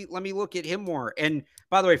look at him more. And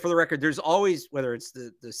by the way, for the record, there's always, whether it's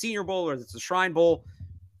the Senior Bowl or it's the Shrine Bowl,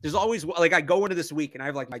 there's always, like, I go into this week and I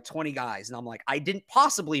have like my 20 guys and I'm like, I didn't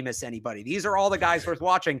possibly miss anybody. These are all the guys worth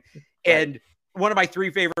watching. And one of my 3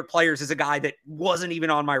 favorite players is a guy that wasn't even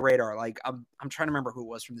on my radar. Like, I'm trying to remember who it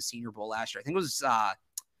was from the Senior Bowl last year. I think it was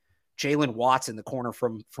Jalen Watson, the corner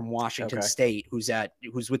from Washington State, who's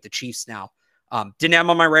with the Chiefs now. Didn't have him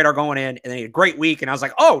on my radar going in, and then he had a great week. And I was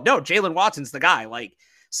like, oh no, Jalen Watson's the guy. Like,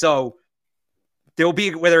 so there'll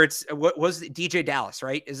be, whether it's, what was it, DJ Dallas,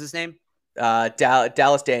 right? Is his name?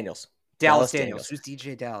 Dallas Daniels. Dallas Daniels. Who's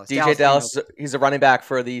DJ Dallas? DJ Dallas. He's a running back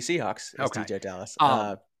for the Seahawks. DJ Dallas.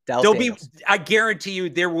 There'll be, I guarantee you,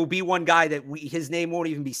 there will be one guy that his name won't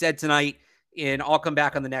even be said tonight, and I'll come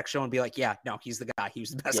back on the next show and be like, yeah, no, he's the guy. He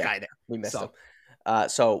was the best guy there. We missed him.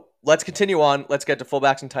 So let's continue on. Let's get to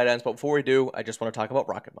fullbacks and tight ends. But before we do, I just want to talk about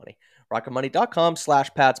Rocket Money.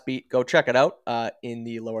 RocketMoney.com/PatsBeat. Go check it out in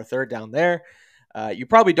the lower third down there. You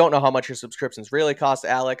probably don't know how much your subscriptions really cost,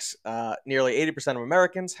 Alex. Nearly 80% of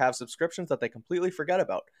Americans have subscriptions that they completely forget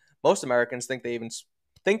about. Most Americans think they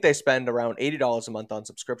spend around $80 a month on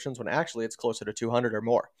subscriptions when actually it's closer to $200 or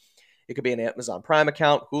more. It could be an Amazon Prime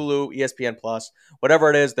account, Hulu, ESPN Plus, whatever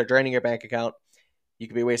it is, they're draining your bank account. You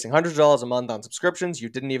could be wasting hundreds of dollars a month on subscriptions you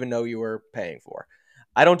didn't even know you were paying for.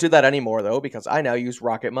 I don't do that anymore, though, because I now use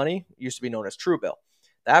Rocket Money, used to be known as Truebill.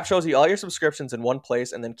 The app shows you all your subscriptions in one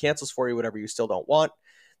place and then cancels for you whatever you still don't want.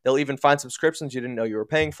 They'll even find subscriptions you didn't know you were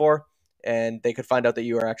paying for, and they could find out that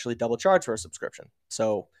you are actually double charged for a subscription.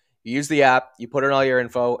 So you use the app, you put in all your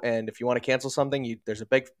info, and if you want to cancel something, there's a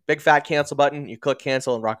big fat cancel button. You click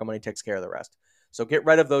cancel, and Rocket Money takes care of the rest. So get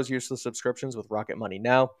rid of those useless subscriptions with Rocket Money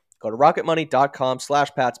now. Go to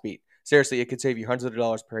rocketmoney.com/PatsBeat. Seriously, it could save you hundreds of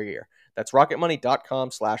dollars per year. That's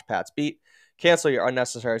rocketmoney.com/PatsBeat. Cancel your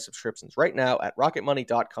unnecessary subscriptions right now at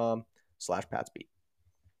rocketmoney.com/PatsBeat.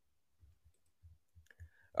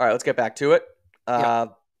 All right, let's get back to it.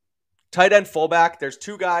 Tight end, fullback. There's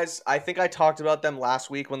two guys. I think I talked about them last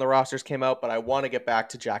week when the rosters came out, but I want to get back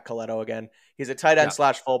to Jack Coletto again. He's a tight end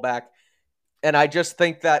 / fullback, and I just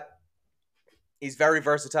think that he's very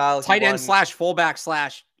versatile. Tight end / fullback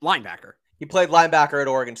 / linebacker. He played linebacker at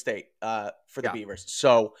Oregon State for the Beavers.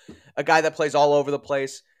 So a guy that plays all over the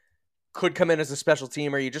place, could come in as a special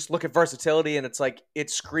teamer. You just look at versatility, and it's like it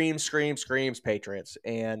screams Patriots.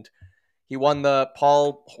 And he won the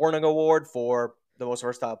Paul Hornung Award for the most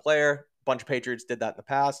versatile player. A bunch of Patriots did that in the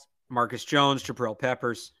past. Marcus Jones, Jabril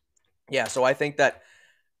Peppers. Yeah, so I think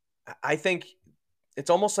it's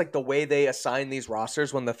almost like the way they assign these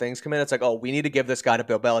rosters when the things come in. It's like, oh, we need to give this guy to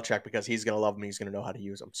Bill Belichick because he's going to love him. He's going to know how to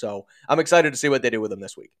use him. So I'm excited to see what they do with him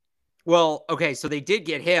this week. Well, okay, so they did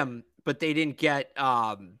get him, but they didn't get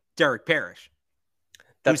Derek Parrish.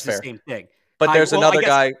 That's fair. The same thing. But there's another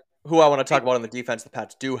guy who I want to talk about on the defense the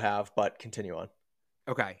Pats do have, but continue on.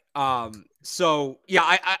 Okay. So,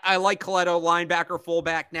 yeah, I like Coletto, linebacker,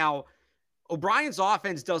 fullback. Now, O'Brien's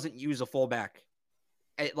offense doesn't use a fullback.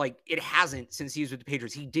 It hasn't since he was with the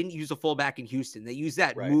Patriots. He didn't use a fullback in Houston. They use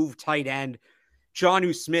that move tight end.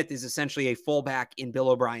 Jonnu Smith is essentially a fullback in Bill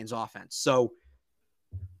O'Brien's offense. So,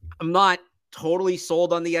 I'm not totally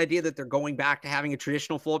sold on the idea that they're going back to having a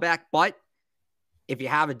traditional fullback, but if you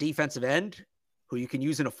have a defensive end who you can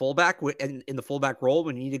use in a fullback in the fullback role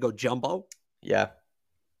when you need to go jumbo,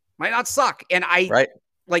 might not suck. And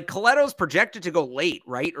Coletto's projected to go late,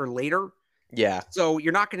 right? Or later. Yeah. So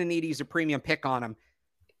you're not going to need to use a premium pick on him.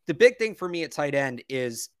 The big thing for me at tight end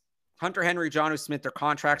is Hunter Henry, Jonnu Smith, their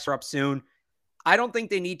contracts are up soon. I don't think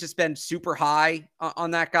they need to spend super high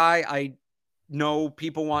on that guy. I know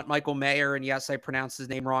people want Michael Mayer, and yes, I pronounced his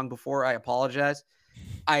name wrong before. I apologize.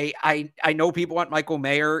 I know people want Michael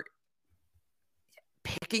Mayer.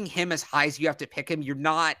 Picking him as high as you have to pick him, you're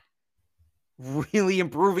not really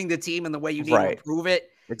improving the team in the way you need to improve it.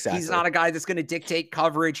 Exactly. He's not a guy that's going to dictate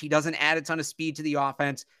coverage. He doesn't add a ton of speed to the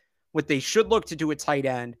offense. What they should look to do at tight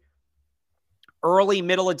end, early,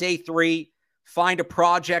 middle of day 3, find a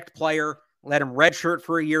project player, let him redshirt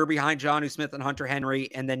for a year behind Jonnu Smith and Hunter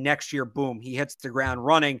Henry, and then next year, boom, he hits the ground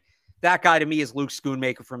running. That guy to me is Luke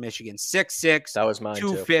Schoonmaker from Michigan. 6'6", that was mine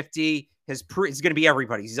 250. He's going to be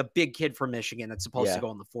everybody's. He's a big kid from Michigan that's supposed to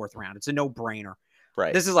go in the 4th round. It's a no-brainer.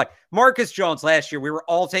 Right. This is like Marcus Jones last year. We were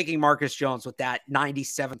all taking Marcus Jones with that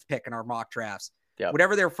 97th pick in our mock drafts. Yep.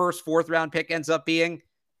 Whatever their first 4th round pick ends up being,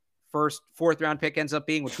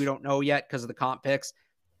 which we don't know yet because of the comp picks.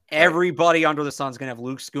 Everybody under the sun is going to have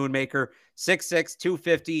Luke Schoonmaker, 6'6",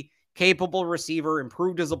 250, capable receiver,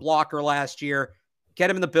 improved as a blocker last year. Get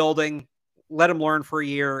him in the building, let him learn for a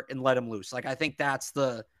year, and let him loose. I think that's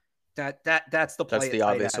the play. That's the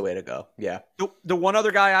obvious way to go. Yeah. The one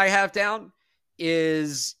other guy I have down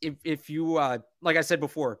is if you like I said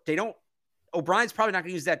before, O'Brien's probably not going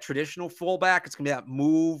to use that traditional fullback. It's going to be that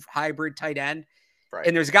move hybrid tight end. Right.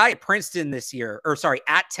 And there's a guy at Princeton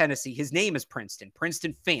at Tennessee. His name is Princeton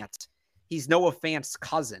Fant. He's Noah Fant's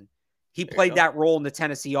cousin. He played that role in the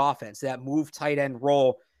Tennessee offense, that move tight end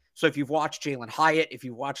role. So if you've watched Jalen Hyatt, if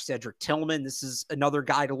you've watched Cedric Tillman, this is another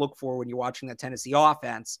guy to look for when you're watching the Tennessee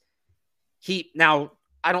offense. Now,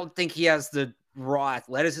 I don't think he has the raw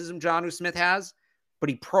athleticism Jonnu Smith has, but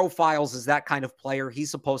he profiles as that kind of player. He's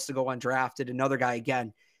supposed to go undrafted. Another guy,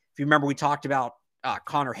 again, if you remember, we talked about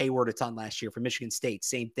Connor Hayward a ton last year for Michigan State.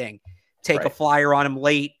 Same thing. Take a flyer on him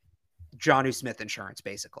late. Jonnu Smith insurance,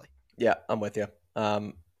 basically. Yeah, I'm with you.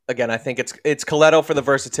 Again, I think it's Coletto for the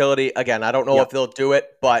versatility. Again, I don't know if they'll do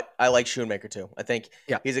it, but I like Schoonmaker too. I think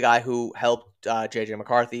he's a guy who helped J.J.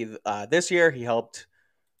 McCarthy this year. He helped.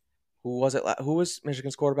 Who was it? Who was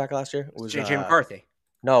Michigan's quarterback last year? It was J.J. McCarthy.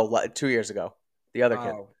 No, 2 years ago. The other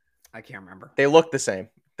kid. I can't remember. They look the same.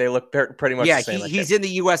 They look pretty much the same. Yeah, he's in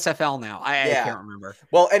the USFL now. I can't remember.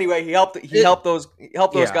 Well, anyway, he helped those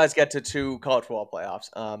guys get to 2 college football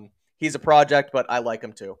playoffs. He's a project, but I like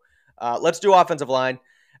him too. Let's do offensive line.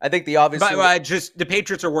 I think the obvious. Just the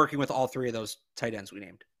Patriots are working with all 3 of those tight ends we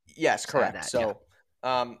named. Yes, correct.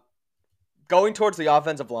 Going towards the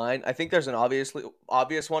offensive line, I think there's an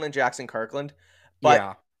obvious one in Jackson Kirkland,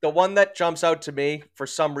 but the one that jumps out to me for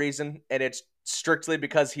some reason, and it's strictly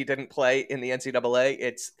because he didn't play in the NCAA,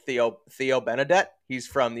 it's Theo Benedette. He's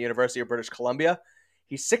from the University of British Columbia.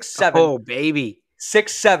 He's 6'7". Oh, baby.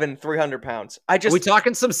 6'7", 300 pounds. Are we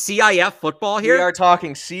talking some CIF football here? We are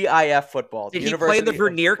talking CIF football. Did he play in the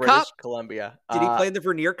Vernier Cup? Columbia. Did he play in the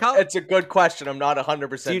Vernier Cup? It's a good question. I'm not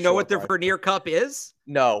 100% sure. Do you know what the Vernier Cup is?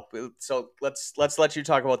 No. So let's let you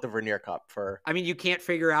talk about the Vernier Cup for. I mean, you can't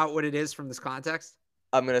figure out what it is from this context?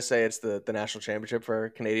 I'm going to say it's the national championship for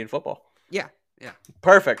Canadian football. Yeah. Yeah.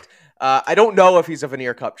 Perfect. I don't know if he's a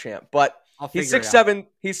Veneer Cup champ, but he's 6'7".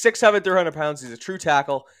 He's 6'7", 300 pounds. He's a true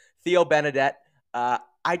tackle. Theo Benedette. I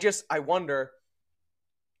wonder.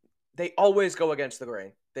 They always go against the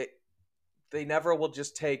grain. They never will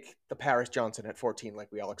just take the Paris Johnson at 14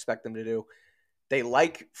 like we all expect them to do. They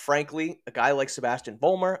like, frankly, a guy like Sebastian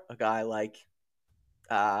Vollmer, a guy like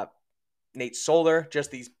Nate Solder,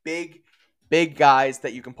 just these big guys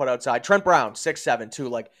that you can put outside. Trent Brown, 6'7", too,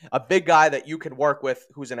 like a big guy that you can work with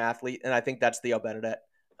who's an athlete, and I think that's Theo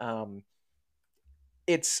Benedette.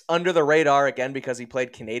 It's under the radar, again, because he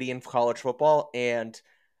played Canadian college football, and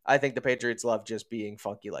I think the Patriots love just being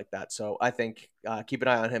funky like that. So I think keep an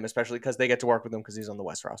eye on him, especially because they get to work with him because he's on the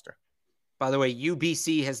West roster. By the way,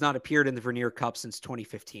 UBC has not appeared in the Vernier Cup since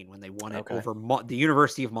 2015 when they won it over the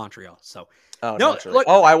University of Montreal. So, look,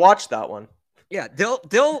 I watched that one. Yeah,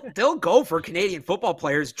 they'll go for Canadian football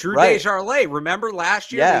players. Drew Desjardins, remember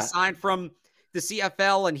last year they signed from the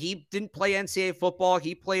CFL and he didn't play NCAA football.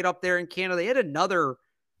 He played up there in Canada. They had another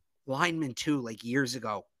lineman too, like years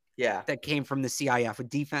ago. Yeah, that came from the CIF, a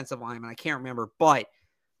defensive lineman. I can't remember, but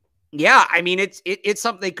yeah, I mean it's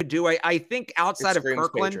something they could do. I think outside of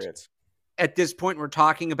Kirkland. Patriots. At this point, we're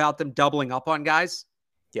talking about them doubling up on guys.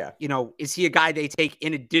 Yeah. Is he a guy they take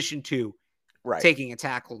in addition to taking a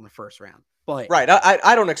tackle in the first round? But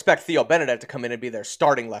I don't expect Theo Benedette to come in and be their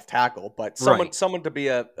starting left tackle, but someone to be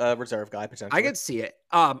a reserve guy potentially. I could see it.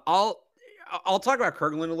 I'll talk about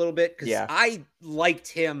Kirkland a little bit because I liked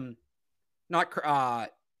him.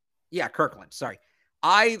 Kirkland. Sorry,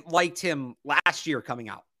 I liked him last year coming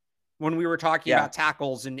out. When we were talking about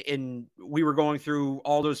tackles and we were going through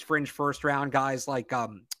all those fringe first round guys like what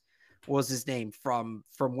was his name from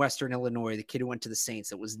Western Illinois, the kid who went to the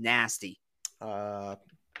Saints. It was nasty. Here's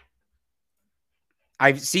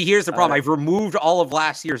the problem. I've removed all of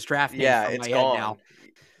last year's draft names from my head now.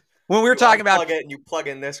 When we were talking about it and you plug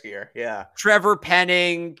in this year, Trevor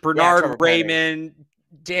Penning, Bernard Raymond,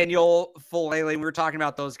 Daniel Fulele. We were talking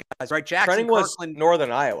about those guys, right? Jackson Kirkland,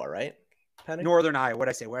 Northern Iowa, right? Penning? Northern Iowa. What'd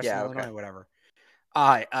I say? Western Illinois, whatever.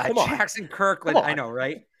 Jackson Kirkland. I know,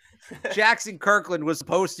 right? Jackson Kirkland was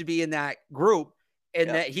supposed to be in that group, and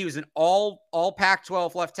that he was an all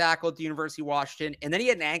Pac-12 left tackle at the University of Washington, and then he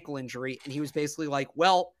had an ankle injury, and he was basically like,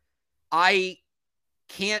 well, I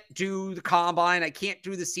can't do the combine. I can't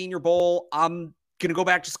do the Senior Bowl. I'm going to go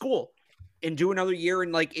back to school and do another year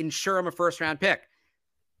and ensure I'm a first-round pick.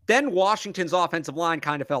 Then Washington's offensive line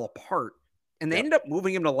kind of fell apart. And they ended up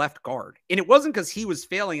moving him to left guard. And it wasn't because he was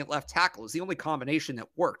failing at left tackle. It was the only combination that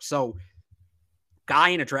worked. So guy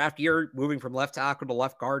in a draft year moving from left tackle to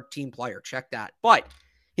left guard, team player. Check that. But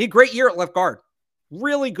he had a great year at left guard.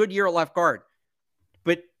 Really good year at left guard.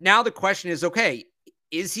 But now the question is, okay,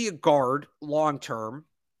 is he a guard long-term?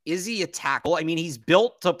 Is he a tackle? I mean, he's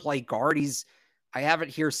built to play guard. I have it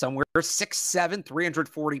here somewhere, 6'7",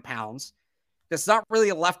 340 pounds. That's not really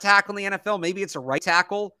a left tackle in the NFL. Maybe it's a right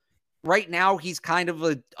tackle. Right now, he's kind of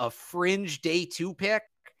a fringe day 2 pick.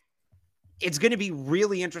 It's going to be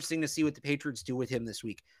really interesting to see what the Patriots do with him this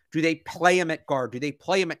week. Do they play him at guard? Do they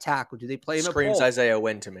play him at tackle? Do they play him at both? Screams Isaiah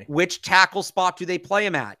Wynn to me. Which tackle spot do they play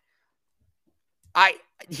him at?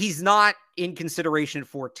 He's not in consideration at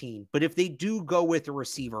 14, but if they do go with a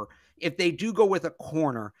receiver, if they do go with a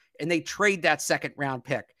corner, and they trade that second round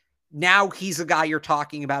pick, now he's a guy you're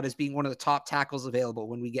talking about as being one of the top tackles available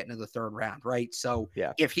when we get into the third round, right? So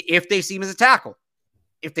if they see him as a tackle,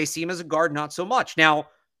 if they see him as a guard, not so much. Now,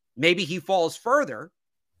 maybe he falls further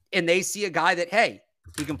and they see a guy that, hey,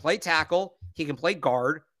 he can play tackle, he can play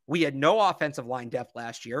guard. We had no offensive line depth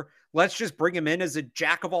last year. Let's just bring him in as a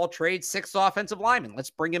jack of all trades, 6th offensive lineman.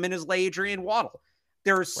 Let's bring him in as Adrian Waddle.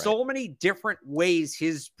 There are so many different ways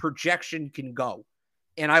his projection can go.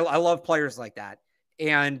 And I love players like that.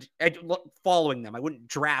 And following them, I wouldn't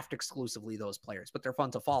draft exclusively those players, but they're fun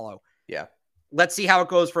to follow. Yeah. Let's see how it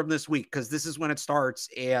goes from this week, because this is when it starts.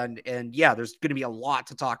 And there's going to be a lot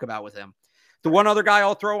to talk about with him. The one other guy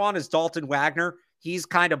I'll throw on is Dalton Wagner. He's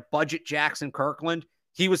kind of budget Jackson Kirkland.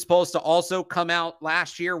 He was supposed to also come out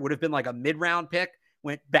last year, would have been like a mid-round pick,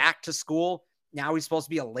 went back to school. Now he's supposed to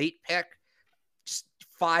be a late pick. Just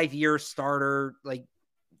 5-year starter.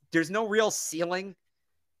 There's no real ceiling.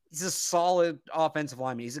 He's a solid offensive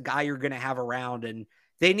lineman. He's a guy you're going to have around, and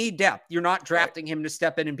they need depth. You're not drafting him to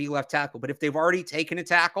step in and be left tackle, but if they've already taken a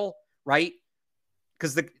tackle, right?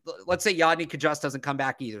 Because let's say Yadni Kajust doesn't come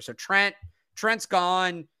back either. So Trent's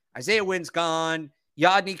gone. Isaiah Wynn's gone.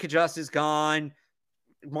 Yadni Kajust is gone.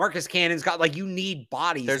 Marcus Cannon's got, you need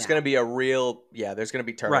bodies. There's going to be there's going to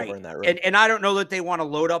be turnover in that room. And I don't know that they want to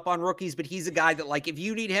load up on rookies, but he's a guy that, if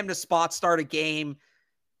you need him to spot start a game,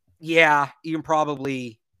 you can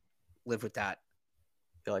probably live with that.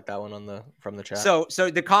 You like that one from the chat? So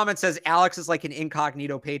the comment says Alex is like an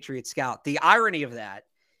incognito Patriot scout. The irony of that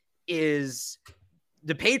is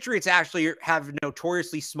the Patriots actually have a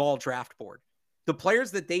notoriously small draft board. The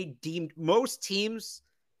players that they deemed, most teams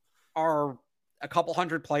are a couple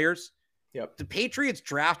hundred players. Yep. The Patriots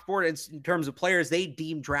draft board, in terms of players they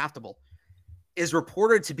deem draftable, is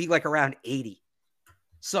reported to be like around 80.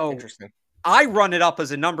 So Interesting. I run it up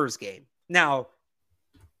as a numbers game. Now,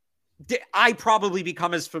 I probably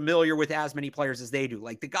become as familiar with as many players as they do.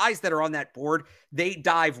 Like the guys that are on that board, they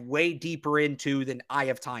dive way deeper into than I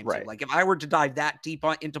have time to. Like if I were to dive that deep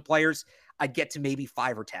into players, I'd get to maybe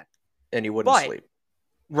 5 or 10. And you wouldn't sleep.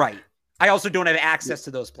 Right. I also don't have access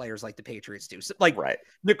to those players like the Patriots do. So, like, right.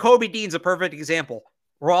 Nakobe Dean's a perfect example.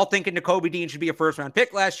 We're all thinking Nakobe Dean should be a first-round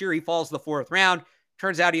pick last year. He falls to the 4th round.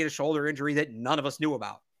 Turns out he had a shoulder injury that none of us knew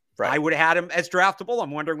about. Right. I would have had him as draftable.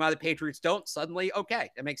 I'm wondering why the Patriots don't. Suddenly,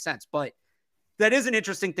 okay, that makes sense. But that is an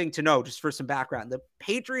interesting thing to know, just for some background. The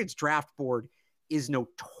Patriots draft board is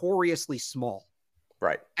notoriously small.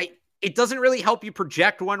 Right. It doesn't really help you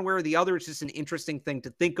project one way or the other. It's just an interesting thing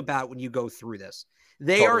to think about when you go through this.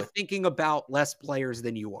 They are thinking about less players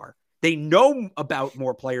than you are. They know about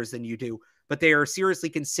more players than you do, but they are seriously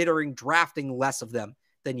considering drafting less of them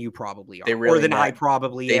than you probably are. They really or than I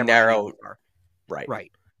probably am. They narrow. Right.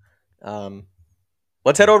 Right.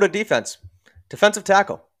 Let's head over to defense. Defensive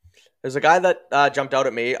tackle. There's a guy that jumped out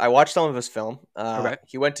at me. I watched some of his film.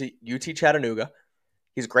 He went to UT Chattanooga.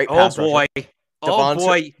 He's a great pass rusher.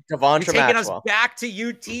 Devontra You're taking Maxwell. us back to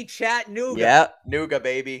UT Chattanooga. Yeah, Nuga,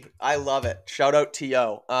 baby. I love it. Shout out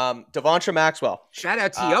T.O. Devontra Maxwell. Shout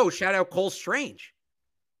out T.O. Shout out Cole Strange.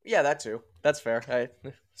 Yeah, that too. That's fair.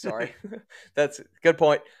 Sorry. That's a good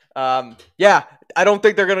point. Yeah, I don't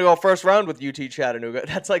think they're going to go first round with UT Chattanooga.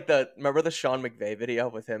 That's like remember the Sean McVay video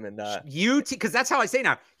with him and UT, because that's how I say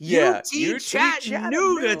now. Yeah, UT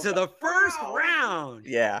Chattanooga to the first round.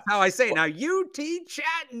 Yeah. How I say it now. UT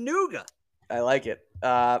Chattanooga. I like it.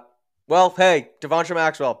 Well, hey, Devontra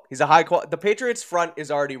Maxwell. He's a high quality. The Patriots front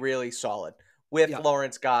is already really solid with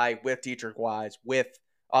Lawrence Guy, with Dietrich Wise, with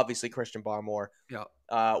obviously Christian Barmore. Yeah.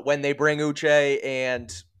 When they bring Uche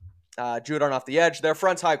and Judon off the edge, their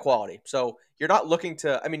front's high quality. So you're not looking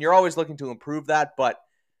to. I mean, you're always looking to improve that, but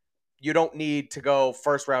you don't need to go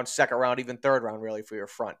first round, second round, even third round really for your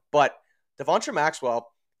front. But Devontra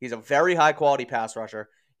Maxwell, he's a very high quality pass rusher.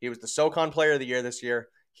 He was the SoCon Player of the Year this year.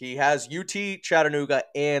 He has UT Chattanooga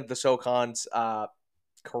and the SoCon's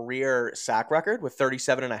career sack record with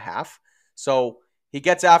 37.5. So he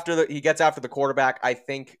gets after the quarterback, I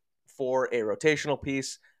think, for a rotational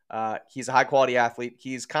piece. He's a high quality athlete.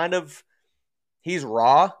 He's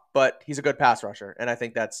raw, but he's a good pass rusher, and I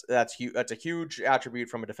think that's a huge attribute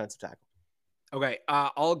from a defensive tackle. Okay,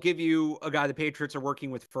 I'll give you a guy the Patriots are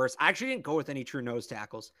working with first. I actually didn't go with any true nose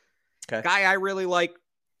tackles. Okay, guy I really like.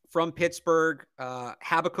 From Pittsburgh,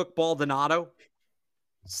 Habakkuk Baldonado,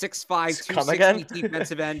 6'5", 260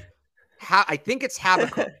 defensive end. I think it's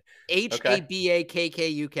Habakkuk, Habakkuk.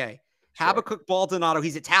 Sure. Habakkuk Baldonado.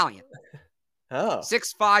 He's Italian. Oh,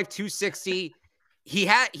 6'5", 260.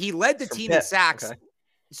 He led the team in sacks. Okay.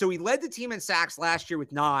 So he led the team in sacks last year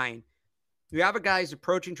with 9. We have a guy who's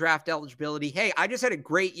approaching draft eligibility. Hey, I just had a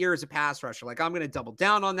great year as a pass rusher. Like, I'm going to double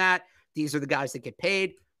down on that. These are the guys that get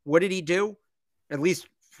paid. What did he do? At least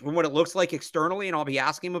from what it looks like externally, and I'll be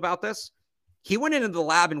asking him about this, he went into the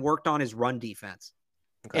lab and worked on his run defense.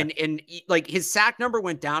 Okay. And like his sack number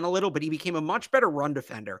went down a little, but he became a much better run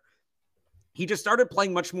defender. He just started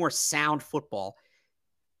playing much more sound football.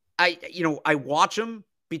 I watch him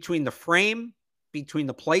between the frame, between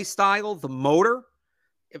the play style, the motor.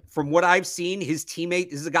 From what I've seen, this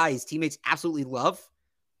is a guy his teammates absolutely love.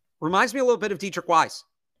 Reminds me a little bit of Dietrich Wise.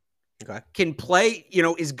 Okay. Can play,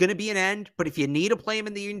 is going to be an end, but if you need to play him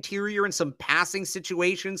in the interior in some passing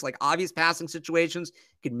situations, like obvious passing situations,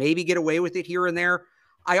 could maybe get away with it here and there.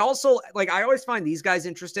 I always find these guys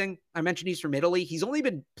interesting. I mentioned he's from Italy. He's only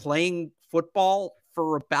been playing football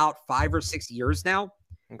for about 5 or 6 years now.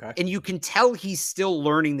 Okay. And you can tell he's still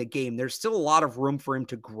learning the game. There's still a lot of room for him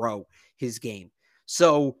to grow his game.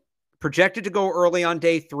 So projected to go early on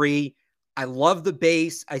day 3. I love the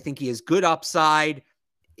base. I think he has good upside.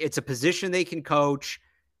 It's a position they can coach,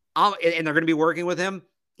 and they're going to be working with him.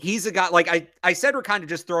 He's a guy, like I said, we're kind of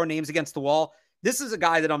just throwing names against the wall. This is a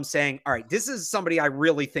guy that I'm saying, all right, this is somebody I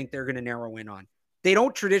really think they're going to narrow in on. They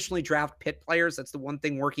don't traditionally draft Pitt players. That's the one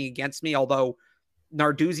thing working against me, although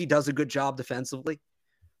Narduzzi does a good job defensively.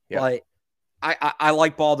 Yeah. But I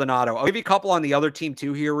like Baldonado. I'll give you a couple on the other team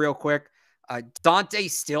too here real quick. Dante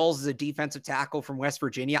Stills is a defensive tackle from West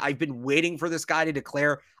Virginia. I've been waiting for this guy to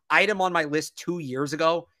declare. I had him on my list 2 years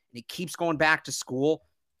ago, and he keeps going back to school.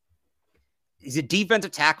 He's a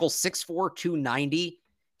defensive tackle, 6'4", 290.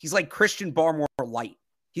 He's like Christian Barmore light.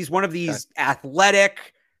 He's one of these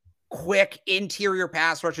athletic, quick interior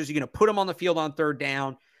pass rushers. You're going to put him on the field on third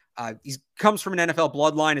down. He comes from an NFL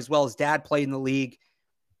bloodline as well. His dad played in the league.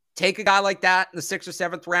 Take a guy like that in the 6th or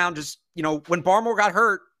 7th round. Just, when Barmore got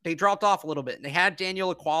hurt, they dropped off a little bit. And they had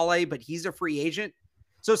Daniel Ekuale, but he's a free agent.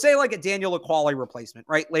 So say like a Daniel Ekuale replacement,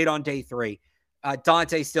 right? Late on day 3.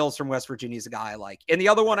 Dante Stills from West Virginia is a guy I like. And the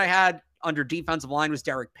other one I had under defensive line was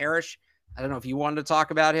Derek Parrish. I don't know if you wanted to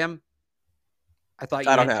talk about him. I thought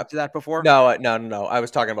you mentioned that before. No. I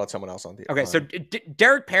was talking about someone else on the. Okay, so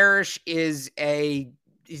Derek Parrish is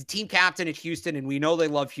he's a team captain at Houston, and we know they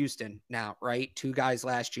love Houston now, right? 2 guys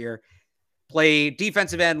last year play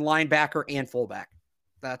defensive end, linebacker, and fullback.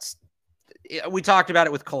 We talked about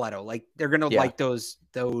it with Coletto. Like they're gonna like those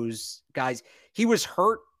guys. He was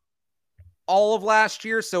hurt all of last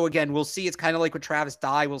year, so again, we'll see. It's kind of like with Travis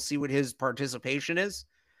Dye. We'll see what his participation is,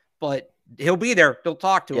 but he'll be there. They'll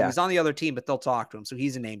talk to him. He's on the other team, but they'll talk to him. So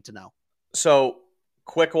he's a name to know. So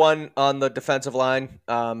quick one on the defensive line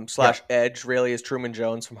 / edge really is Truman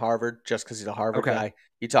Jones from Harvard, just because he's a Harvard guy.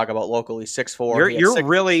 You talk about locally 6'4". You're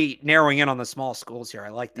really narrowing in on the small schools here. I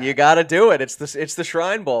like that. You got to do it. It's the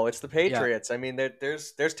Shrine Bowl. It's the Patriots. Yeah. I mean,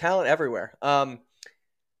 there's talent everywhere.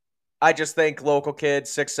 I just think local kid,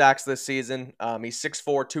 6 sacks this season. He's 6'4",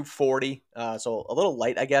 240, so a little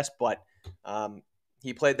light, I guess, but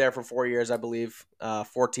he played there for 4 years, I believe,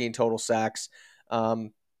 14 total sacks.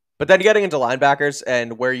 But then getting into linebackers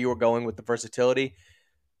and where you were going with the versatility,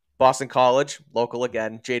 Boston College, local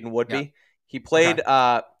again, Jaden Woodby. Yeah. He played.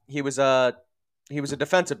 He was a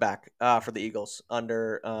defensive back for the Eagles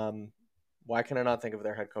under. Why can I not think of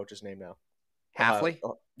their head coach's name now? Halfley?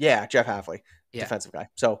 Jeff Halfley, defensive guy.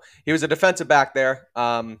 So he was a defensive back there.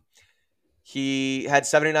 He had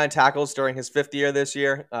 79 tackles during his 5th year this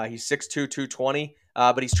year. He's 6'2", 220,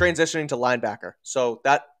 but he's transitioning to linebacker. So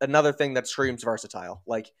that another thing that screams versatile.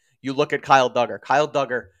 Like you look at Kyle Duggar. Kyle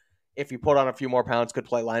Duggar, if you put on a few more pounds, could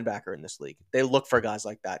play linebacker in this league. They look for guys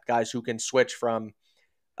like that, guys who can switch from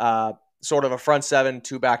sort of a front 7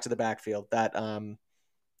 to back to the backfield.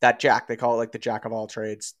 That jack, they call it like the jack of all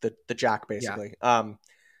trades, the jack basically. Yeah.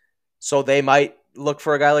 So they might look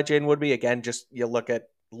for a guy like Jaden Woodby. Again, just you look at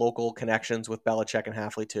local connections with Belichick and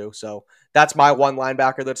Halfley too. So that's my one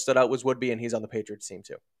linebacker that stood out was Woodby, and he's on the Patriots team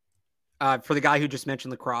too. For the guy who just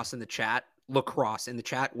mentioned lacrosse in the chat,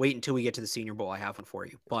 wait until we get to the Senior Bowl. I have one for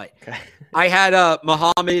you. But I had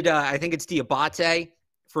Mohamed, I think it's Diabate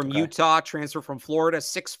from Utah, transfer from Florida,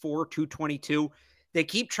 6'4", 222. They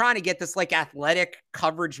keep trying to get this like athletic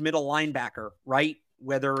coverage middle linebacker, right?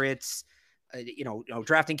 Whether it's,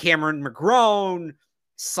 drafting Cameron McGrone,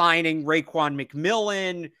 signing Raekwon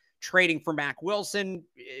McMillan, trading for Mack Wilson.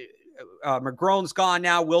 McGrone's gone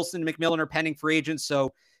now. Wilson and McMillan are pending free agents.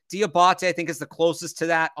 So Diabate, I think, is the closest to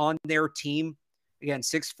that on their team. Again,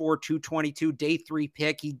 6'4", 222, day 3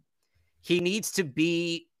 pick. He needs to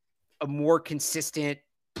be a more consistent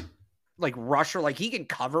like rusher. Like he can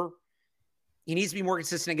cover. He needs to be more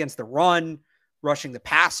consistent against the run, rushing the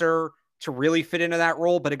passer to really fit into that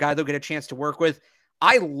role, but a guy they'll get a chance to work with.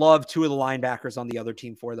 I love 2 of the linebackers on the other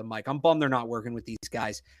team for them, Mike. I'm bummed they're not working with these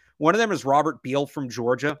guys. One of them is Robert Beal from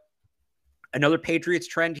Georgia. Another Patriots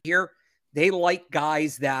trend here. They like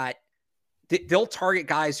guys that they'll target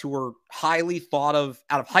guys who are highly thought of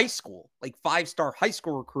out of high school, like 5-star high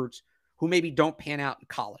school recruits who maybe don't pan out in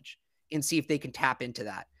college, and see if they can tap into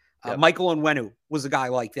that. Yep. Michael Onwenu was a guy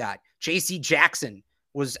like that. J.C. Jackson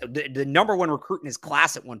was the number 1 recruit in his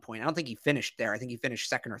class at one point. I don't think he finished there. I think he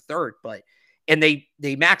finished 2nd or 3rd, and they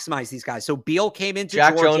maximize these guys. So Beal came into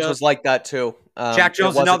Jack Georgia. Jones was like that too. Jack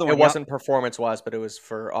Jones, another one. It wasn't performance-wise, but it was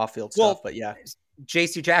for off-field stuff. But yeah.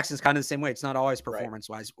 J.C. Jackson's kind of the same way. It's not always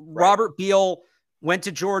performance-wise. Right. Robert Beal went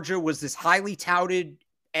to Georgia, was this highly touted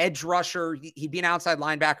edge rusher. He'd be an outside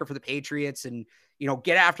linebacker for the Patriots and,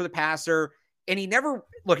 get after the passer. And he never,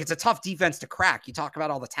 it's a tough defense to crack. You talk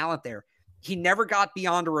about all the talent there. He never got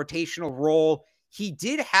beyond a rotational role. He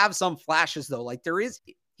did have some flashes though.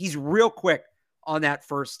 He's real quick on that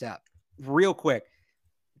first step, real quick.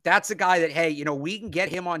 That's a guy that, hey, we can get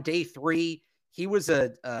him on day 3. He was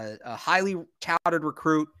a highly touted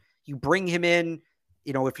recruit. You bring him in,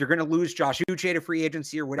 if you're going to lose Josh Uche to free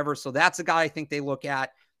agency or whatever. So that's a guy I think they look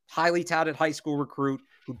at. Highly touted high school recruit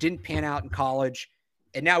who didn't pan out in college.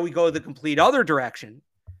 And now we go the complete other direction.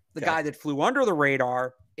 The guy that flew under the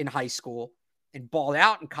radar in high school and balled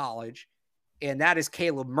out in college. And that is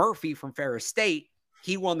Caleb Murphy from Ferris State.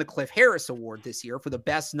 He won the Cliff Harris Award this year for the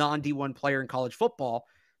best non-D1 player in college football.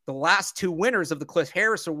 The last 2 winners of the Cliff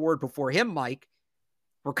Harris Award before him, Mike,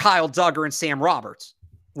 were Kyle Duggar and Sam Roberts.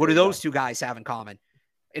 What do those two guys have in common?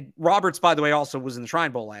 Roberts, by the way, also was in the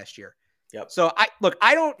Shrine Bowl last year. Yep. So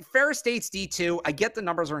Ferris State's D2. I get the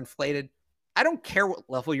numbers are inflated. I don't care what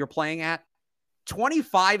level you're playing at.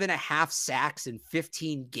 25.5 sacks in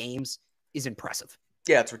 15 games is impressive.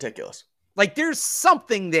 Yeah, it's ridiculous. Like, there's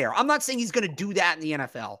something there. I'm not saying he's going to do that in the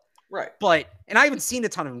NFL. Right. And I haven't seen a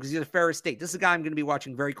ton of him because he's at Ferris State. This is a guy I'm going to be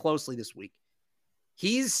watching very closely this week.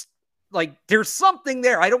 He's like, there's something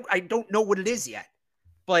there. I don't know what it is yet.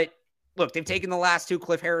 But look, they've taken the last two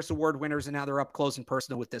Cliff Harris Award winners, and now they're up close and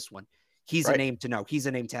personal with this one. He's a name to know. He's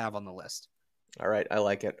a name to have on the list. All right. I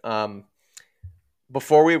like it.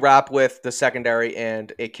 Before we wrap with the secondary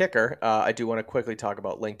and a kicker, I do want to quickly talk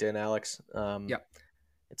about LinkedIn, Alex.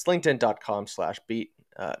 It's linkedin.com/beat.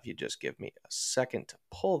 If you just give me a second to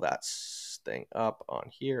pull that thing up on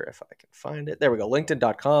here, if I can find it. There we go.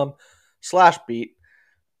 LinkedIn.com/beat.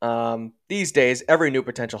 These days, every new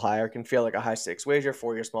potential hire can feel like a high-stakes wager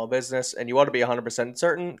for your small business, and you want to be 100%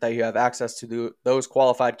 certain that you have access to those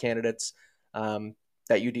qualified candidates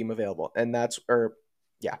that you deem available. And that's why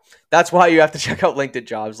you have to check out LinkedIn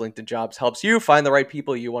Jobs. LinkedIn Jobs helps you find the right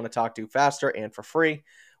people you want to talk to faster and for free.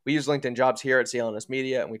 We use LinkedIn Jobs here at CLNS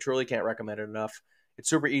Media, and we truly can't recommend it enough. It's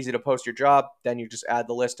super easy to post your job. Then you just add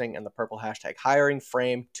the listing and the purple hashtag hiring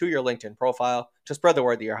frame to your LinkedIn profile to spread the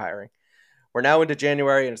word that you're hiring. We're now into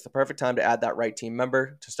January, and it's the perfect time to add that right team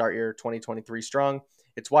member to start your 2023 strong.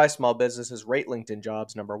 It's why small businesses rate LinkedIn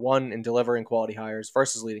Jobs #1 in delivering quality hires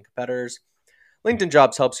versus leading competitors. LinkedIn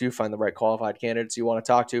Jobs helps you find the right qualified candidates you want to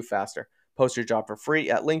talk to faster. Post your job for free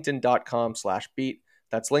at linkedin.com/beat.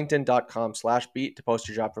 That's linkedin.com/beat to post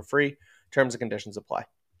your job for free. Terms and conditions apply.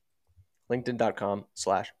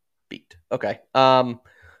 LinkedIn.com/beat. Okay.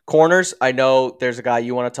 Corners. I know there's a guy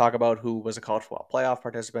you want to talk about who was a college football playoff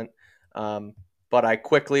participant. But I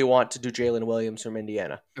quickly want to do Jalen Williams from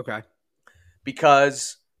Indiana. Okay.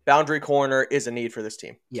 Because boundary corner is a need for this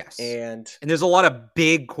team. Yes. And there's a lot of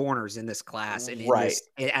big corners in this class and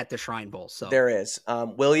at the Shrine Bowl. So there is.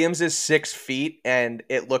 Williams is 6 feet, and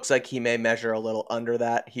it looks like he may measure a little under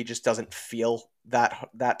that. He just doesn't feel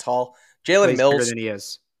that tall. Jalen Mills bigger than he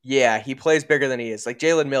is. Yeah, he plays bigger than he is. Like,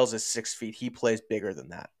 Jalen Mills is 6 feet. He plays bigger than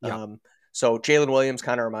that. Yeah. So Jalen Williams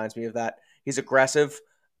kind of reminds me of that. He's aggressive.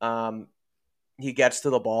 He gets to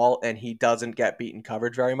the ball and he doesn't get beaten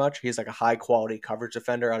coverage very much. He's like a high quality coverage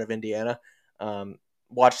defender out of Indiana.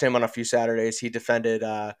 Watched him on a few Saturdays. He defended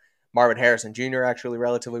Marvin Harrison Jr. actually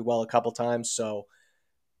relatively well a couple times. So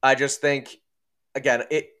I just think, again,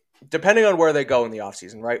 depending on where they go in the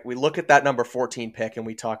offseason, right? We look at that number 14 pick and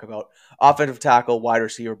we talk about offensive tackle, wide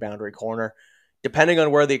receiver, boundary corner. Depending on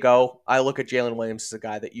where they go, I look at Jalen Williams as a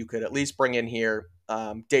guy that you could at least bring in here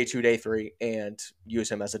day 2, day 3, and use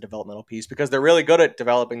him as a developmental piece because they're really good at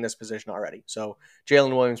developing this position already. So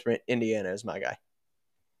Jalen Williams from Indiana is my guy.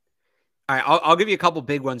 All right, I'll give you a couple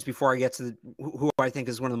big ones before I get to who I think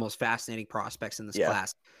is one of the most fascinating prospects in this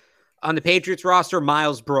class. On the Patriots roster,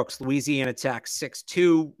 Miles Brooks, Louisiana Tech,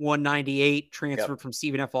 6'2", 198, transferred from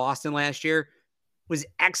Stephen F. Austin last year. Was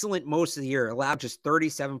excellent most of the year, allowed just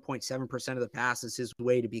 37.7% of the passes his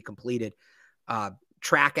way to be completed.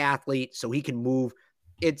 Track athlete, so he can move.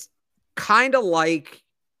 It's kind of like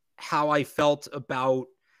how I felt about.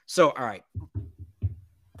 So, all right,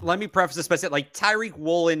 let me preface this by saying, like, Tyreek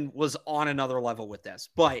Woolen was on another level with this,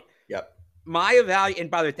 but my and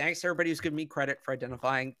by the way, thanks to everybody who's giving me credit for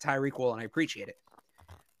identifying Tyreek Woolen. I appreciate it.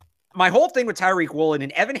 My whole thing with Tyreek Woolen,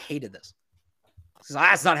 and Evan hated this, because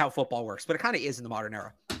that's not how football works, but it kind of is in the modern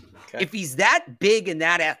era. Okay. If he's that big and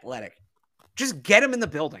that athletic, just get him in the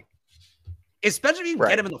building. Especially if you can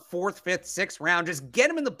get him in the 4th, 5th, 6th round, just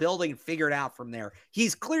get him in the building and figure it out from there. He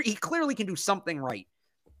clearly can do something right.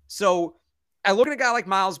 So I look at a guy like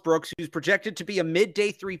Miles Brooks, who's projected to be a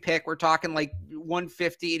mid-day 3 pick. We're talking like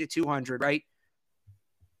 150 to 200, right?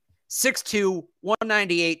 6'2",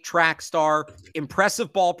 198, track star,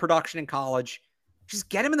 impressive ball production in college. Just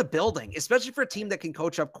get him in the building, especially for a team that can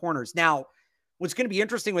coach up corners. Now, what's going to be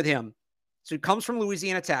interesting with him, so he comes from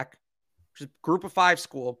Louisiana Tech, which is a group of 5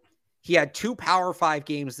 school. He had 2 Power 5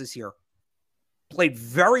 games this year. Played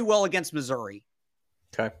very well against Missouri.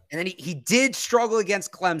 Okay. And then he did struggle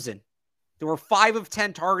against Clemson. There were 5 of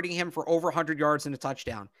 10 targeting him for over 100 yards and a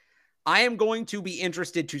touchdown. I am going to be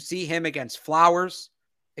interested to see him against Flowers,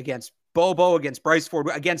 against Bobo, against Bryce Ford,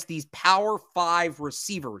 against these Power 5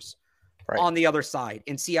 receivers on the other side,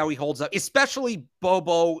 and see how he holds up, especially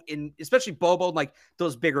Bobo, and like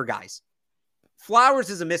those bigger guys. Flowers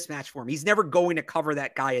is a mismatch for him. He's never going to cover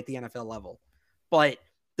that guy at the NFL level. But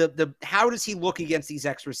the how does he look against these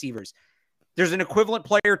X receivers? There's an equivalent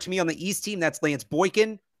player to me on the East team. That's Lance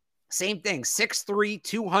Boykin. Same thing. 6'3",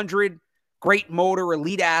 200, Great motor,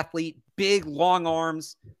 elite athlete, big, long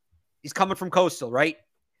arms. He's coming from Coastal, right?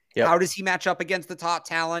 Yep. How does he match up against the top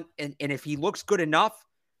talent? And if he looks good enough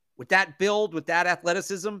with that build, with that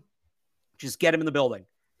athleticism, just get him in the building.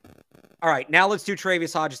 All right, now let's do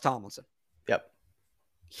Travius Hodges-Tomlinson. Yep.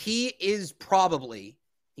 He is probably,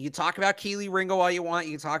 you can talk about Kelee Ringo all you want.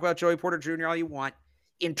 You can talk about Joey Porter Jr. all you want.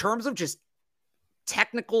 In terms of just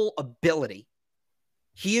technical ability,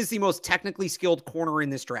 he is the most technically skilled corner in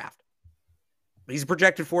this draft. But he's a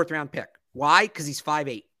projected 4th-round pick. Why? Because he's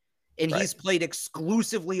 5'8". And he's played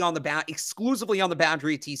exclusively on the boundary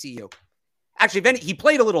at TCU. Actually, he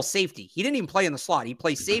played a little safety. He didn't even play in the slot. He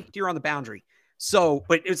played safety or on the boundary. So,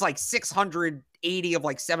 but it was like 680 of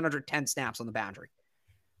like 710 snaps on the boundary.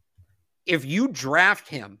 If you draft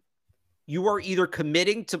him, you are either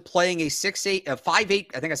committing to playing a 6'8", a 5'8".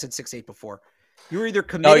 I think I said 6'8" before. You're either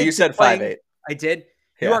committing. No, you said 5'8". I did.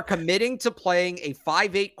 Yeah. You are committing to playing a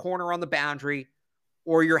 5'8" corner on the boundary,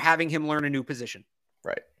 or you're having him learn a new position.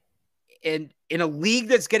 Right. And in a league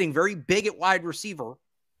that's getting very big at wide receiver,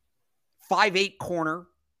 5'8" corner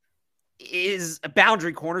is a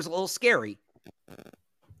boundary corner is a little scary.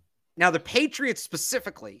 Now, the Patriots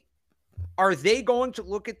specifically, are they going to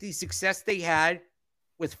look at the success they had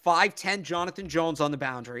with 5'10" Jonathan Jones on the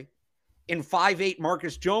boundary and 5'8"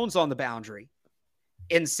 Marcus Jones on the boundary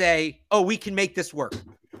and say, oh, we can make this work?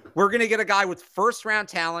 We're going to get a guy with 1st-round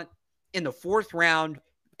talent in the 4th round,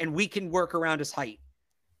 and we can work around his height.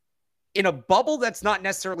 In a bubble, that's not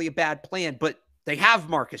necessarily a bad plan, but they have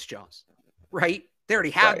Marcus Jones, right? They already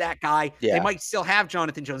have that guy. Yeah. They might still have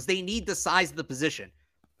Jonathan Jones. They need the size of the position.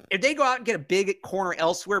 If they go out and get a big corner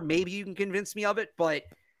elsewhere, maybe you can convince me of it. But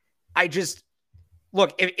I just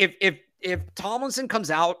look, if Tomlinson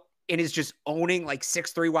comes out and is just owning like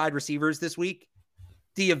 6'3" wide receivers this week,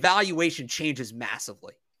 the evaluation changes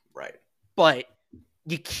massively. Right. But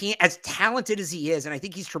you can't, as talented as he is, and I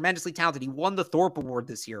think he's tremendously talented. He won the Thorpe Award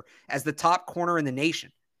this year as the top corner in the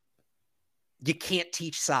nation. You can't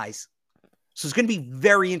teach size. So it's going to be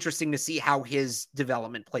very interesting to see how his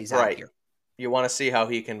development plays out here. You want to see how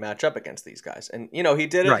he can match up against these guys. And, you know, he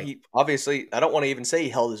did it. Right. He obviously, I don't want to even say he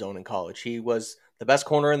held his own in college. He was the best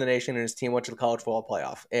corner in the nation, and his team went to the college football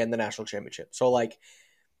playoff and the national championship. So, like,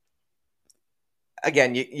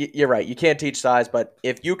 again, you're right. You can't teach size, but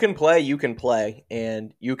if you can play, you can play,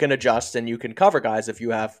 and you can adjust and you can cover guys if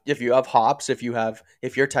you have hops, if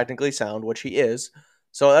you're technically sound, which he is.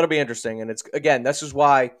 So that'll be interesting. And it's, again, this is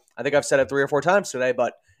why I think I've said it 3 or 4 times today,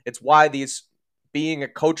 but it's why being a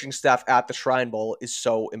coaching staff at the Shrine Bowl is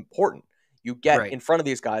so important. You get in front of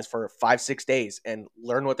these guys for 5-6 days and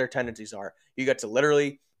learn what their tendencies are. You get to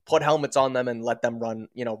literally put helmets on them and let them run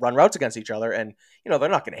routes against each other. And, they're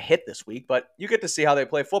not going to hit this week, but you get to see how they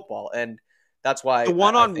play football. And that's why the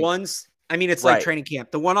one-on-ones, it's like training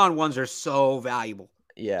camp. The one-on-ones are so valuable.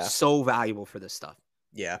 Yeah. So valuable for this stuff.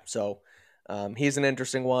 Yeah. So he's an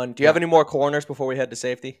interesting one. Do you have any more corners before we head to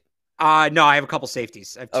safety? No, I have a couple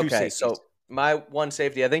safeties. I have 2 safeties. So my one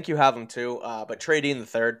safety, I think you have him too, but Trey Dean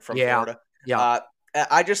III from Florida. Yeah.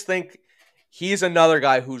 I just think he's another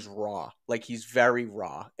guy who's raw. Like, he's very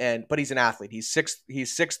raw, but he's an athlete. He's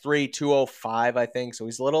 6'3", 205, I think. So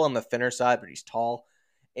he's a little on the thinner side, but he's tall.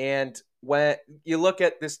 And when you look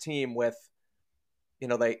at this team with,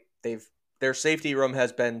 their safety room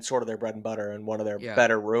has been sort of their bread and butter and one of their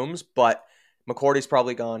better rooms, but McCourty's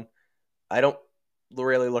probably gone. I don't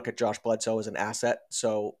really look at Josh Bledsoe as an asset.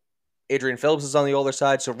 So Adrian Phillips is on the older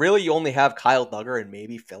side. So really you only have Kyle Duggar and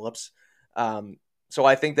maybe Phillips. So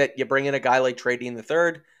I think that you bring in a guy like Trey Dean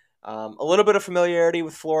III, a little bit of familiarity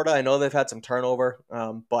with Florida. I know they've had some turnover,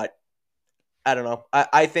 but I don't know.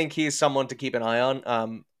 I think he's someone to keep an eye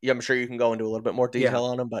on. I'm sure you can go into a little bit more detail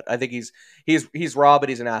on him, but I think he's raw, but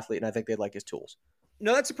he's an athlete, and I think they'd like his tools.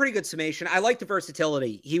 No, that's a pretty good summation. I like the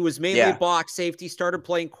versatility. He was mainly a box safety, started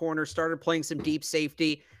playing corner, started playing some deep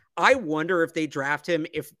safety. I wonder if they draft him.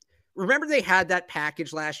 Remember they had that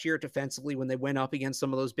package last year defensively when they went up against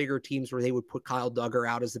some of those bigger teams where they would put Kyle Duggar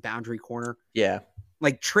out as the boundary corner? Yeah.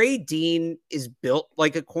 Like, Trey Dean is built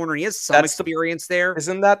like a corner. He has some experience there.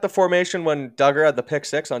 Isn't that the formation when Duggar had the pick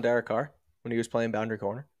 6 on Derek Carr when he was playing boundary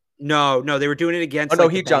corner? No, they were doing it against. Oh, no,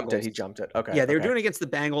 he jumped it. He jumped it. Okay. Yeah, they were doing it against the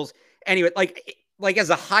Bengals. Anyway, like as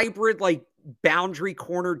a hybrid, like boundary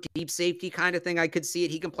corner, deep safety kind of thing, I could see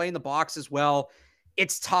it. He can play in the box as well.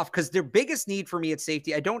 It's tough because their biggest need for me at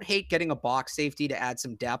safety, I don't hate getting a box safety to add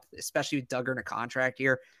some depth, especially with Duggar in a contract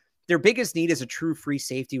here. Their biggest need is a true free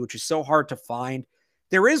safety, which is so hard to find.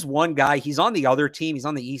 There is one guy, he's on the other team, he's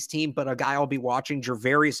on the East team, but a guy I'll be watching,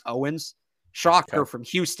 Gervarius Owens, shocker from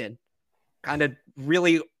Houston. Kind of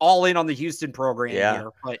really all in on the Houston program here.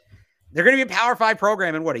 But They're going to be a Power 5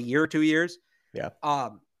 program in what, a year or 2 years? Yeah.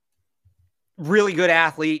 Really good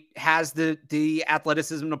athlete, has the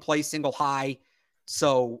athleticism to play single high.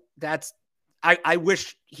 So that's, I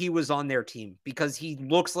wish he was on their team because he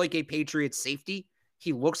looks like a Patriots safety.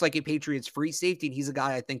 He looks like a Patriots free safety, and he's a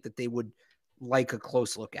guy I think that they would like a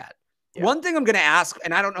close look at. Yeah. One thing I'm going to ask,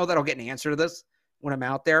 and I don't know that I'll get an answer to this when I'm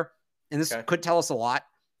out there, and this could tell us a lot.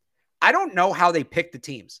 I don't know how they pick the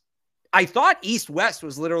teams. I thought East-West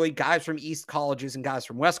was literally guys from East colleges and guys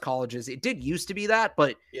from West colleges. It did used to be that,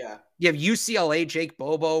 but yeah, you have UCLA, Jake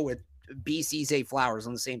Bobo with BC Zay Flowers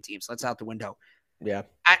on the same team. So that's out the window. Yeah.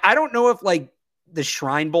 I don't know if like the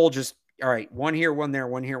Shrine Bowl just, all right, one here, one there,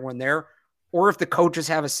 one here, one there, or if the coaches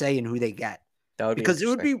have a say in who they get. That would be because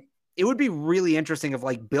it would be really interesting if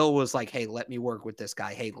like Bill was like, hey, let me work with this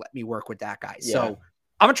guy. Hey, let me work with that guy. Yeah. So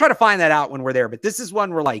I'm going to try to find that out when we're there. But this is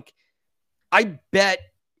one where like, I bet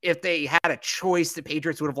if they had a choice, the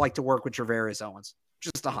Patriots would have liked to work with Travarius Owens.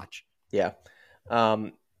 Just a hunch. Yeah.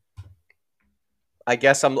 I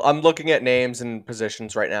guess I'm looking at names and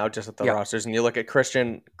positions right now, just at the rosters, and you look at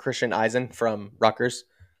Christian Eisen from Rutgers.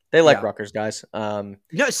 They like Rutgers guys. No,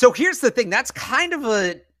 so here's the thing. That's kind of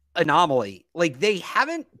an anomaly. Like they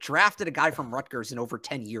haven't drafted a guy from Rutgers in over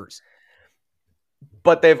 10 years.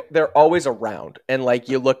 But they're always around. And like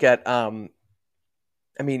you look at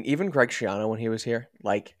I mean, even Greg Schiano when he was here,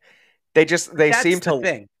 like that's seem to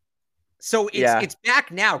thing. So it's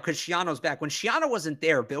back now because Schiano's back. When Schiano wasn't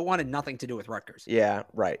there, Bill wanted nothing to do with Rutgers. Yeah,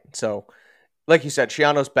 right. So, like you said,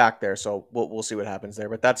 Schiano's back there, so we'll see what happens there.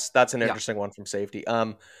 But that's an interesting one from safety.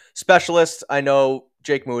 Specialists, I know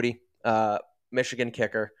Jake Moody, Michigan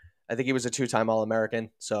kicker. I think he was a 2-time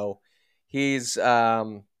All-American. So he's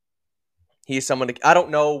someone I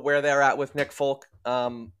don't know where they're at with Nick Folk.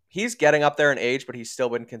 He's getting up there in age, but he's still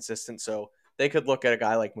been consistent. So they could look at a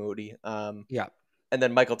guy like Moody. And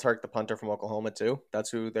then Michael Turk, the punter from Oklahoma, too. That's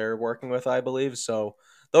who they're working with, I believe. So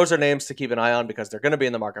those are names to keep an eye on because they're going to be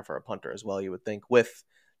in the market for a punter as well, you would think. With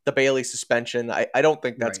the Bailey suspension, I don't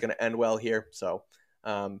think that's going to end well here. So,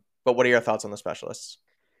 but what are your thoughts on the specialists?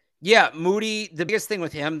 Yeah, Moody, the biggest thing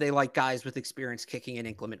with him, they like guys with experience kicking in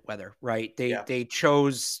inclement weather, right? They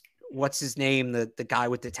chose, what's his name, the guy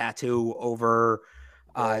with the tattoo over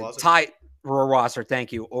Ty Rohrwasser,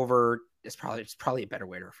 thank you, over, it's probably a better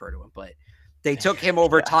way to refer to him, but they took him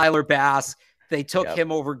over Tyler Bass. They took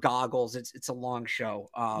him over Goggles. It's a long show.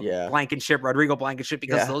 Blankenship, Rodrigo Blankenship,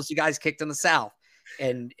 because those two guys kicked in the South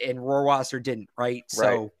and Rohrwasser didn't, right?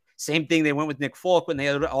 So same thing. They went with Nick Folk when they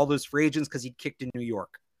had all those free agents because he kicked in New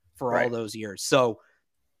York for all those years. So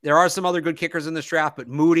there are some other good kickers in this draft, but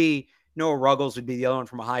Moody, Noah Ruggles would be the other one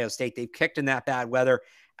from Ohio State. They've kicked in that bad weather.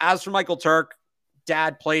 As for Michael Turk,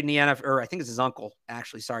 dad played in the NFL, or I think it's his uncle,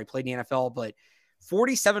 actually, played in the NFL, but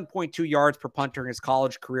 47.2 yards per punter in his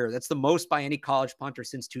college career. That's the most by any college punter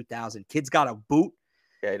since 2000. Kid's got a boot.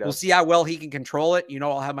 Yeah, he does. We'll see how well he can control it.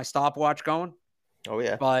 I'll have my stopwatch going. Oh,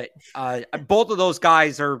 yeah. But both of those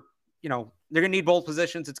guys are, they're going to need both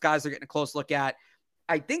positions. It's guys they're getting a close look at.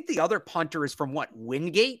 I think the other punter is from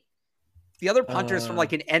Wingate? The other punter is from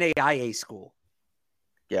like an NAIA school.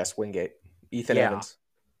 Yes, Wingate. Ethan Evans.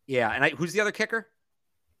 Yeah, and who's the other kicker?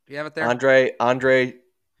 Do you have it there? Andre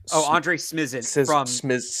Smizman from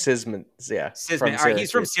Sisman. Yeah. Sisman. All right,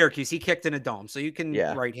 he's from Syracuse. He kicked in a dome, so you can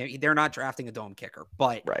write him. They're not drafting a dome kicker,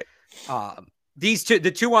 but these two,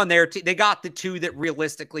 the two on there, they got the two that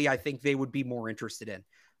realistically I think they would be more interested in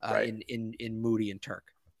Moody and Turk.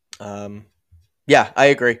 Yeah, I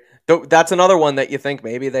agree. That's another one that you think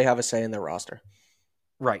maybe they have a say in their roster,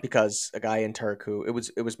 right? Because a guy in Turk who it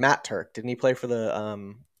was Matt Turk, didn't he play for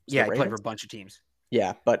the he played for a bunch of teams.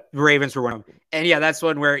 Yeah, but the Ravens were one of them. And that's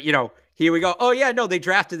one where, here we go. Oh yeah, no, they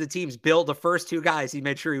drafted the teams. Bill, the first two guys he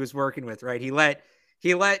made sure he was working with, right? He let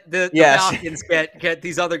the Falcons get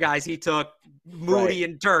these other guys. He took Moody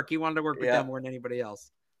and Turk. He wanted to work with them more than anybody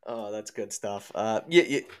else. Oh, that's good stuff. I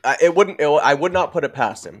would not put it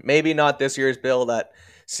past him. Maybe not this year's Bill that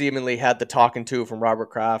seemingly had the talking to from Robert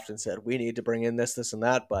Kraft and said, we need to bring in this, and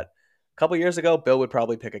that. But a couple years ago, Bill would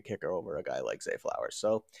probably pick a kicker over a guy like Zay Flowers.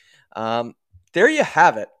 So, there you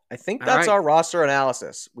have it. I think that's our roster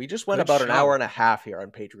analysis. We just went about an hour and a half here on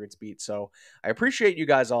Patriots Beat. So I appreciate you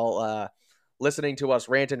guys all listening to us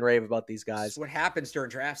rant and rave about these guys. That's what happens during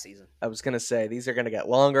draft season. I was going to say, these are going to get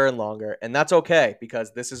longer and longer, and that's okay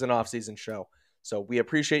because this is an off-season show. So we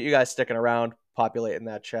appreciate you guys sticking around, populating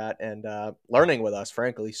that chat, and learning with us,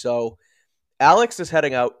 frankly. So Alex is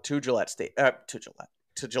heading out to Gillette State, to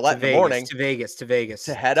Gillette in the morning. To Vegas.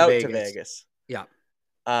 To head out to Vegas. Yeah.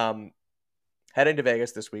 Heading to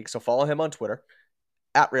Vegas this week, so follow him on Twitter,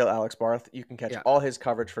 @RealAlexBarth. You can catch all his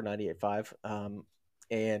coverage for 98.5.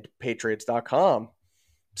 and Patriots.com.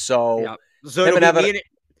 So, yeah. So it'll be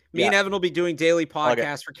me and Evan will be doing daily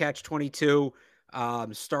podcasts for Catch 22,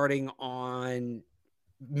 starting on,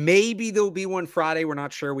 maybe there'll be one Friday. We're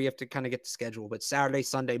not sure. We have to kind of get the schedule, but Saturday,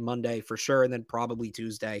 Sunday, Monday for sure. And then probably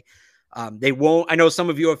Tuesday. They won't, I know some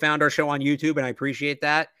of you have found our show on YouTube and I appreciate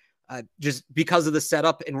that. Just because of the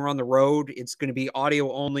setup and we're on the road, it's going to be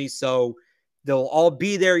audio only. So they'll all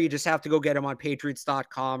be there. You just have to go get them on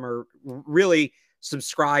Patriots.com or really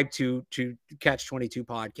subscribe to Catch 22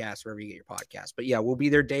 podcast, wherever you get your podcast. But yeah, we'll be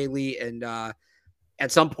there daily. And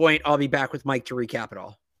at some point I'll be back with Mike to recap it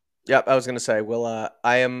all. Yep. I was going to say,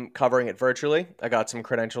 I am covering it virtually. I got some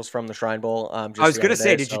credentials from the Shrine Bowl. I was going to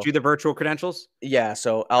say, did you do the virtual credentials? Yeah.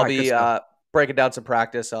 So I'll be breaking down some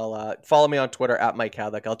practice. I'll follow me on Twitter at Mike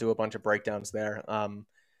Hadlick. I'll do a bunch of breakdowns there.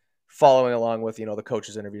 Following along with, the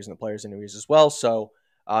coaches' interviews and the players' interviews as well. So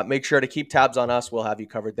make sure to keep tabs on us. We'll have you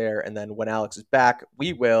covered there. And then when Alex is back,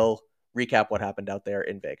 we will recap what happened out there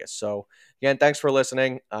in Vegas. So again, thanks for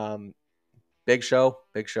listening. Big show.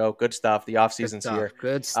 Good stuff. The off season's here.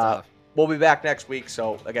 Good stuff. We'll be back next week.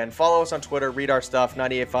 So again, follow us on Twitter, read our stuff,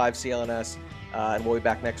 98.5 CLNS. And we'll be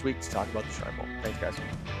back next week to talk about the Shrine Bowl. Thanks, guys.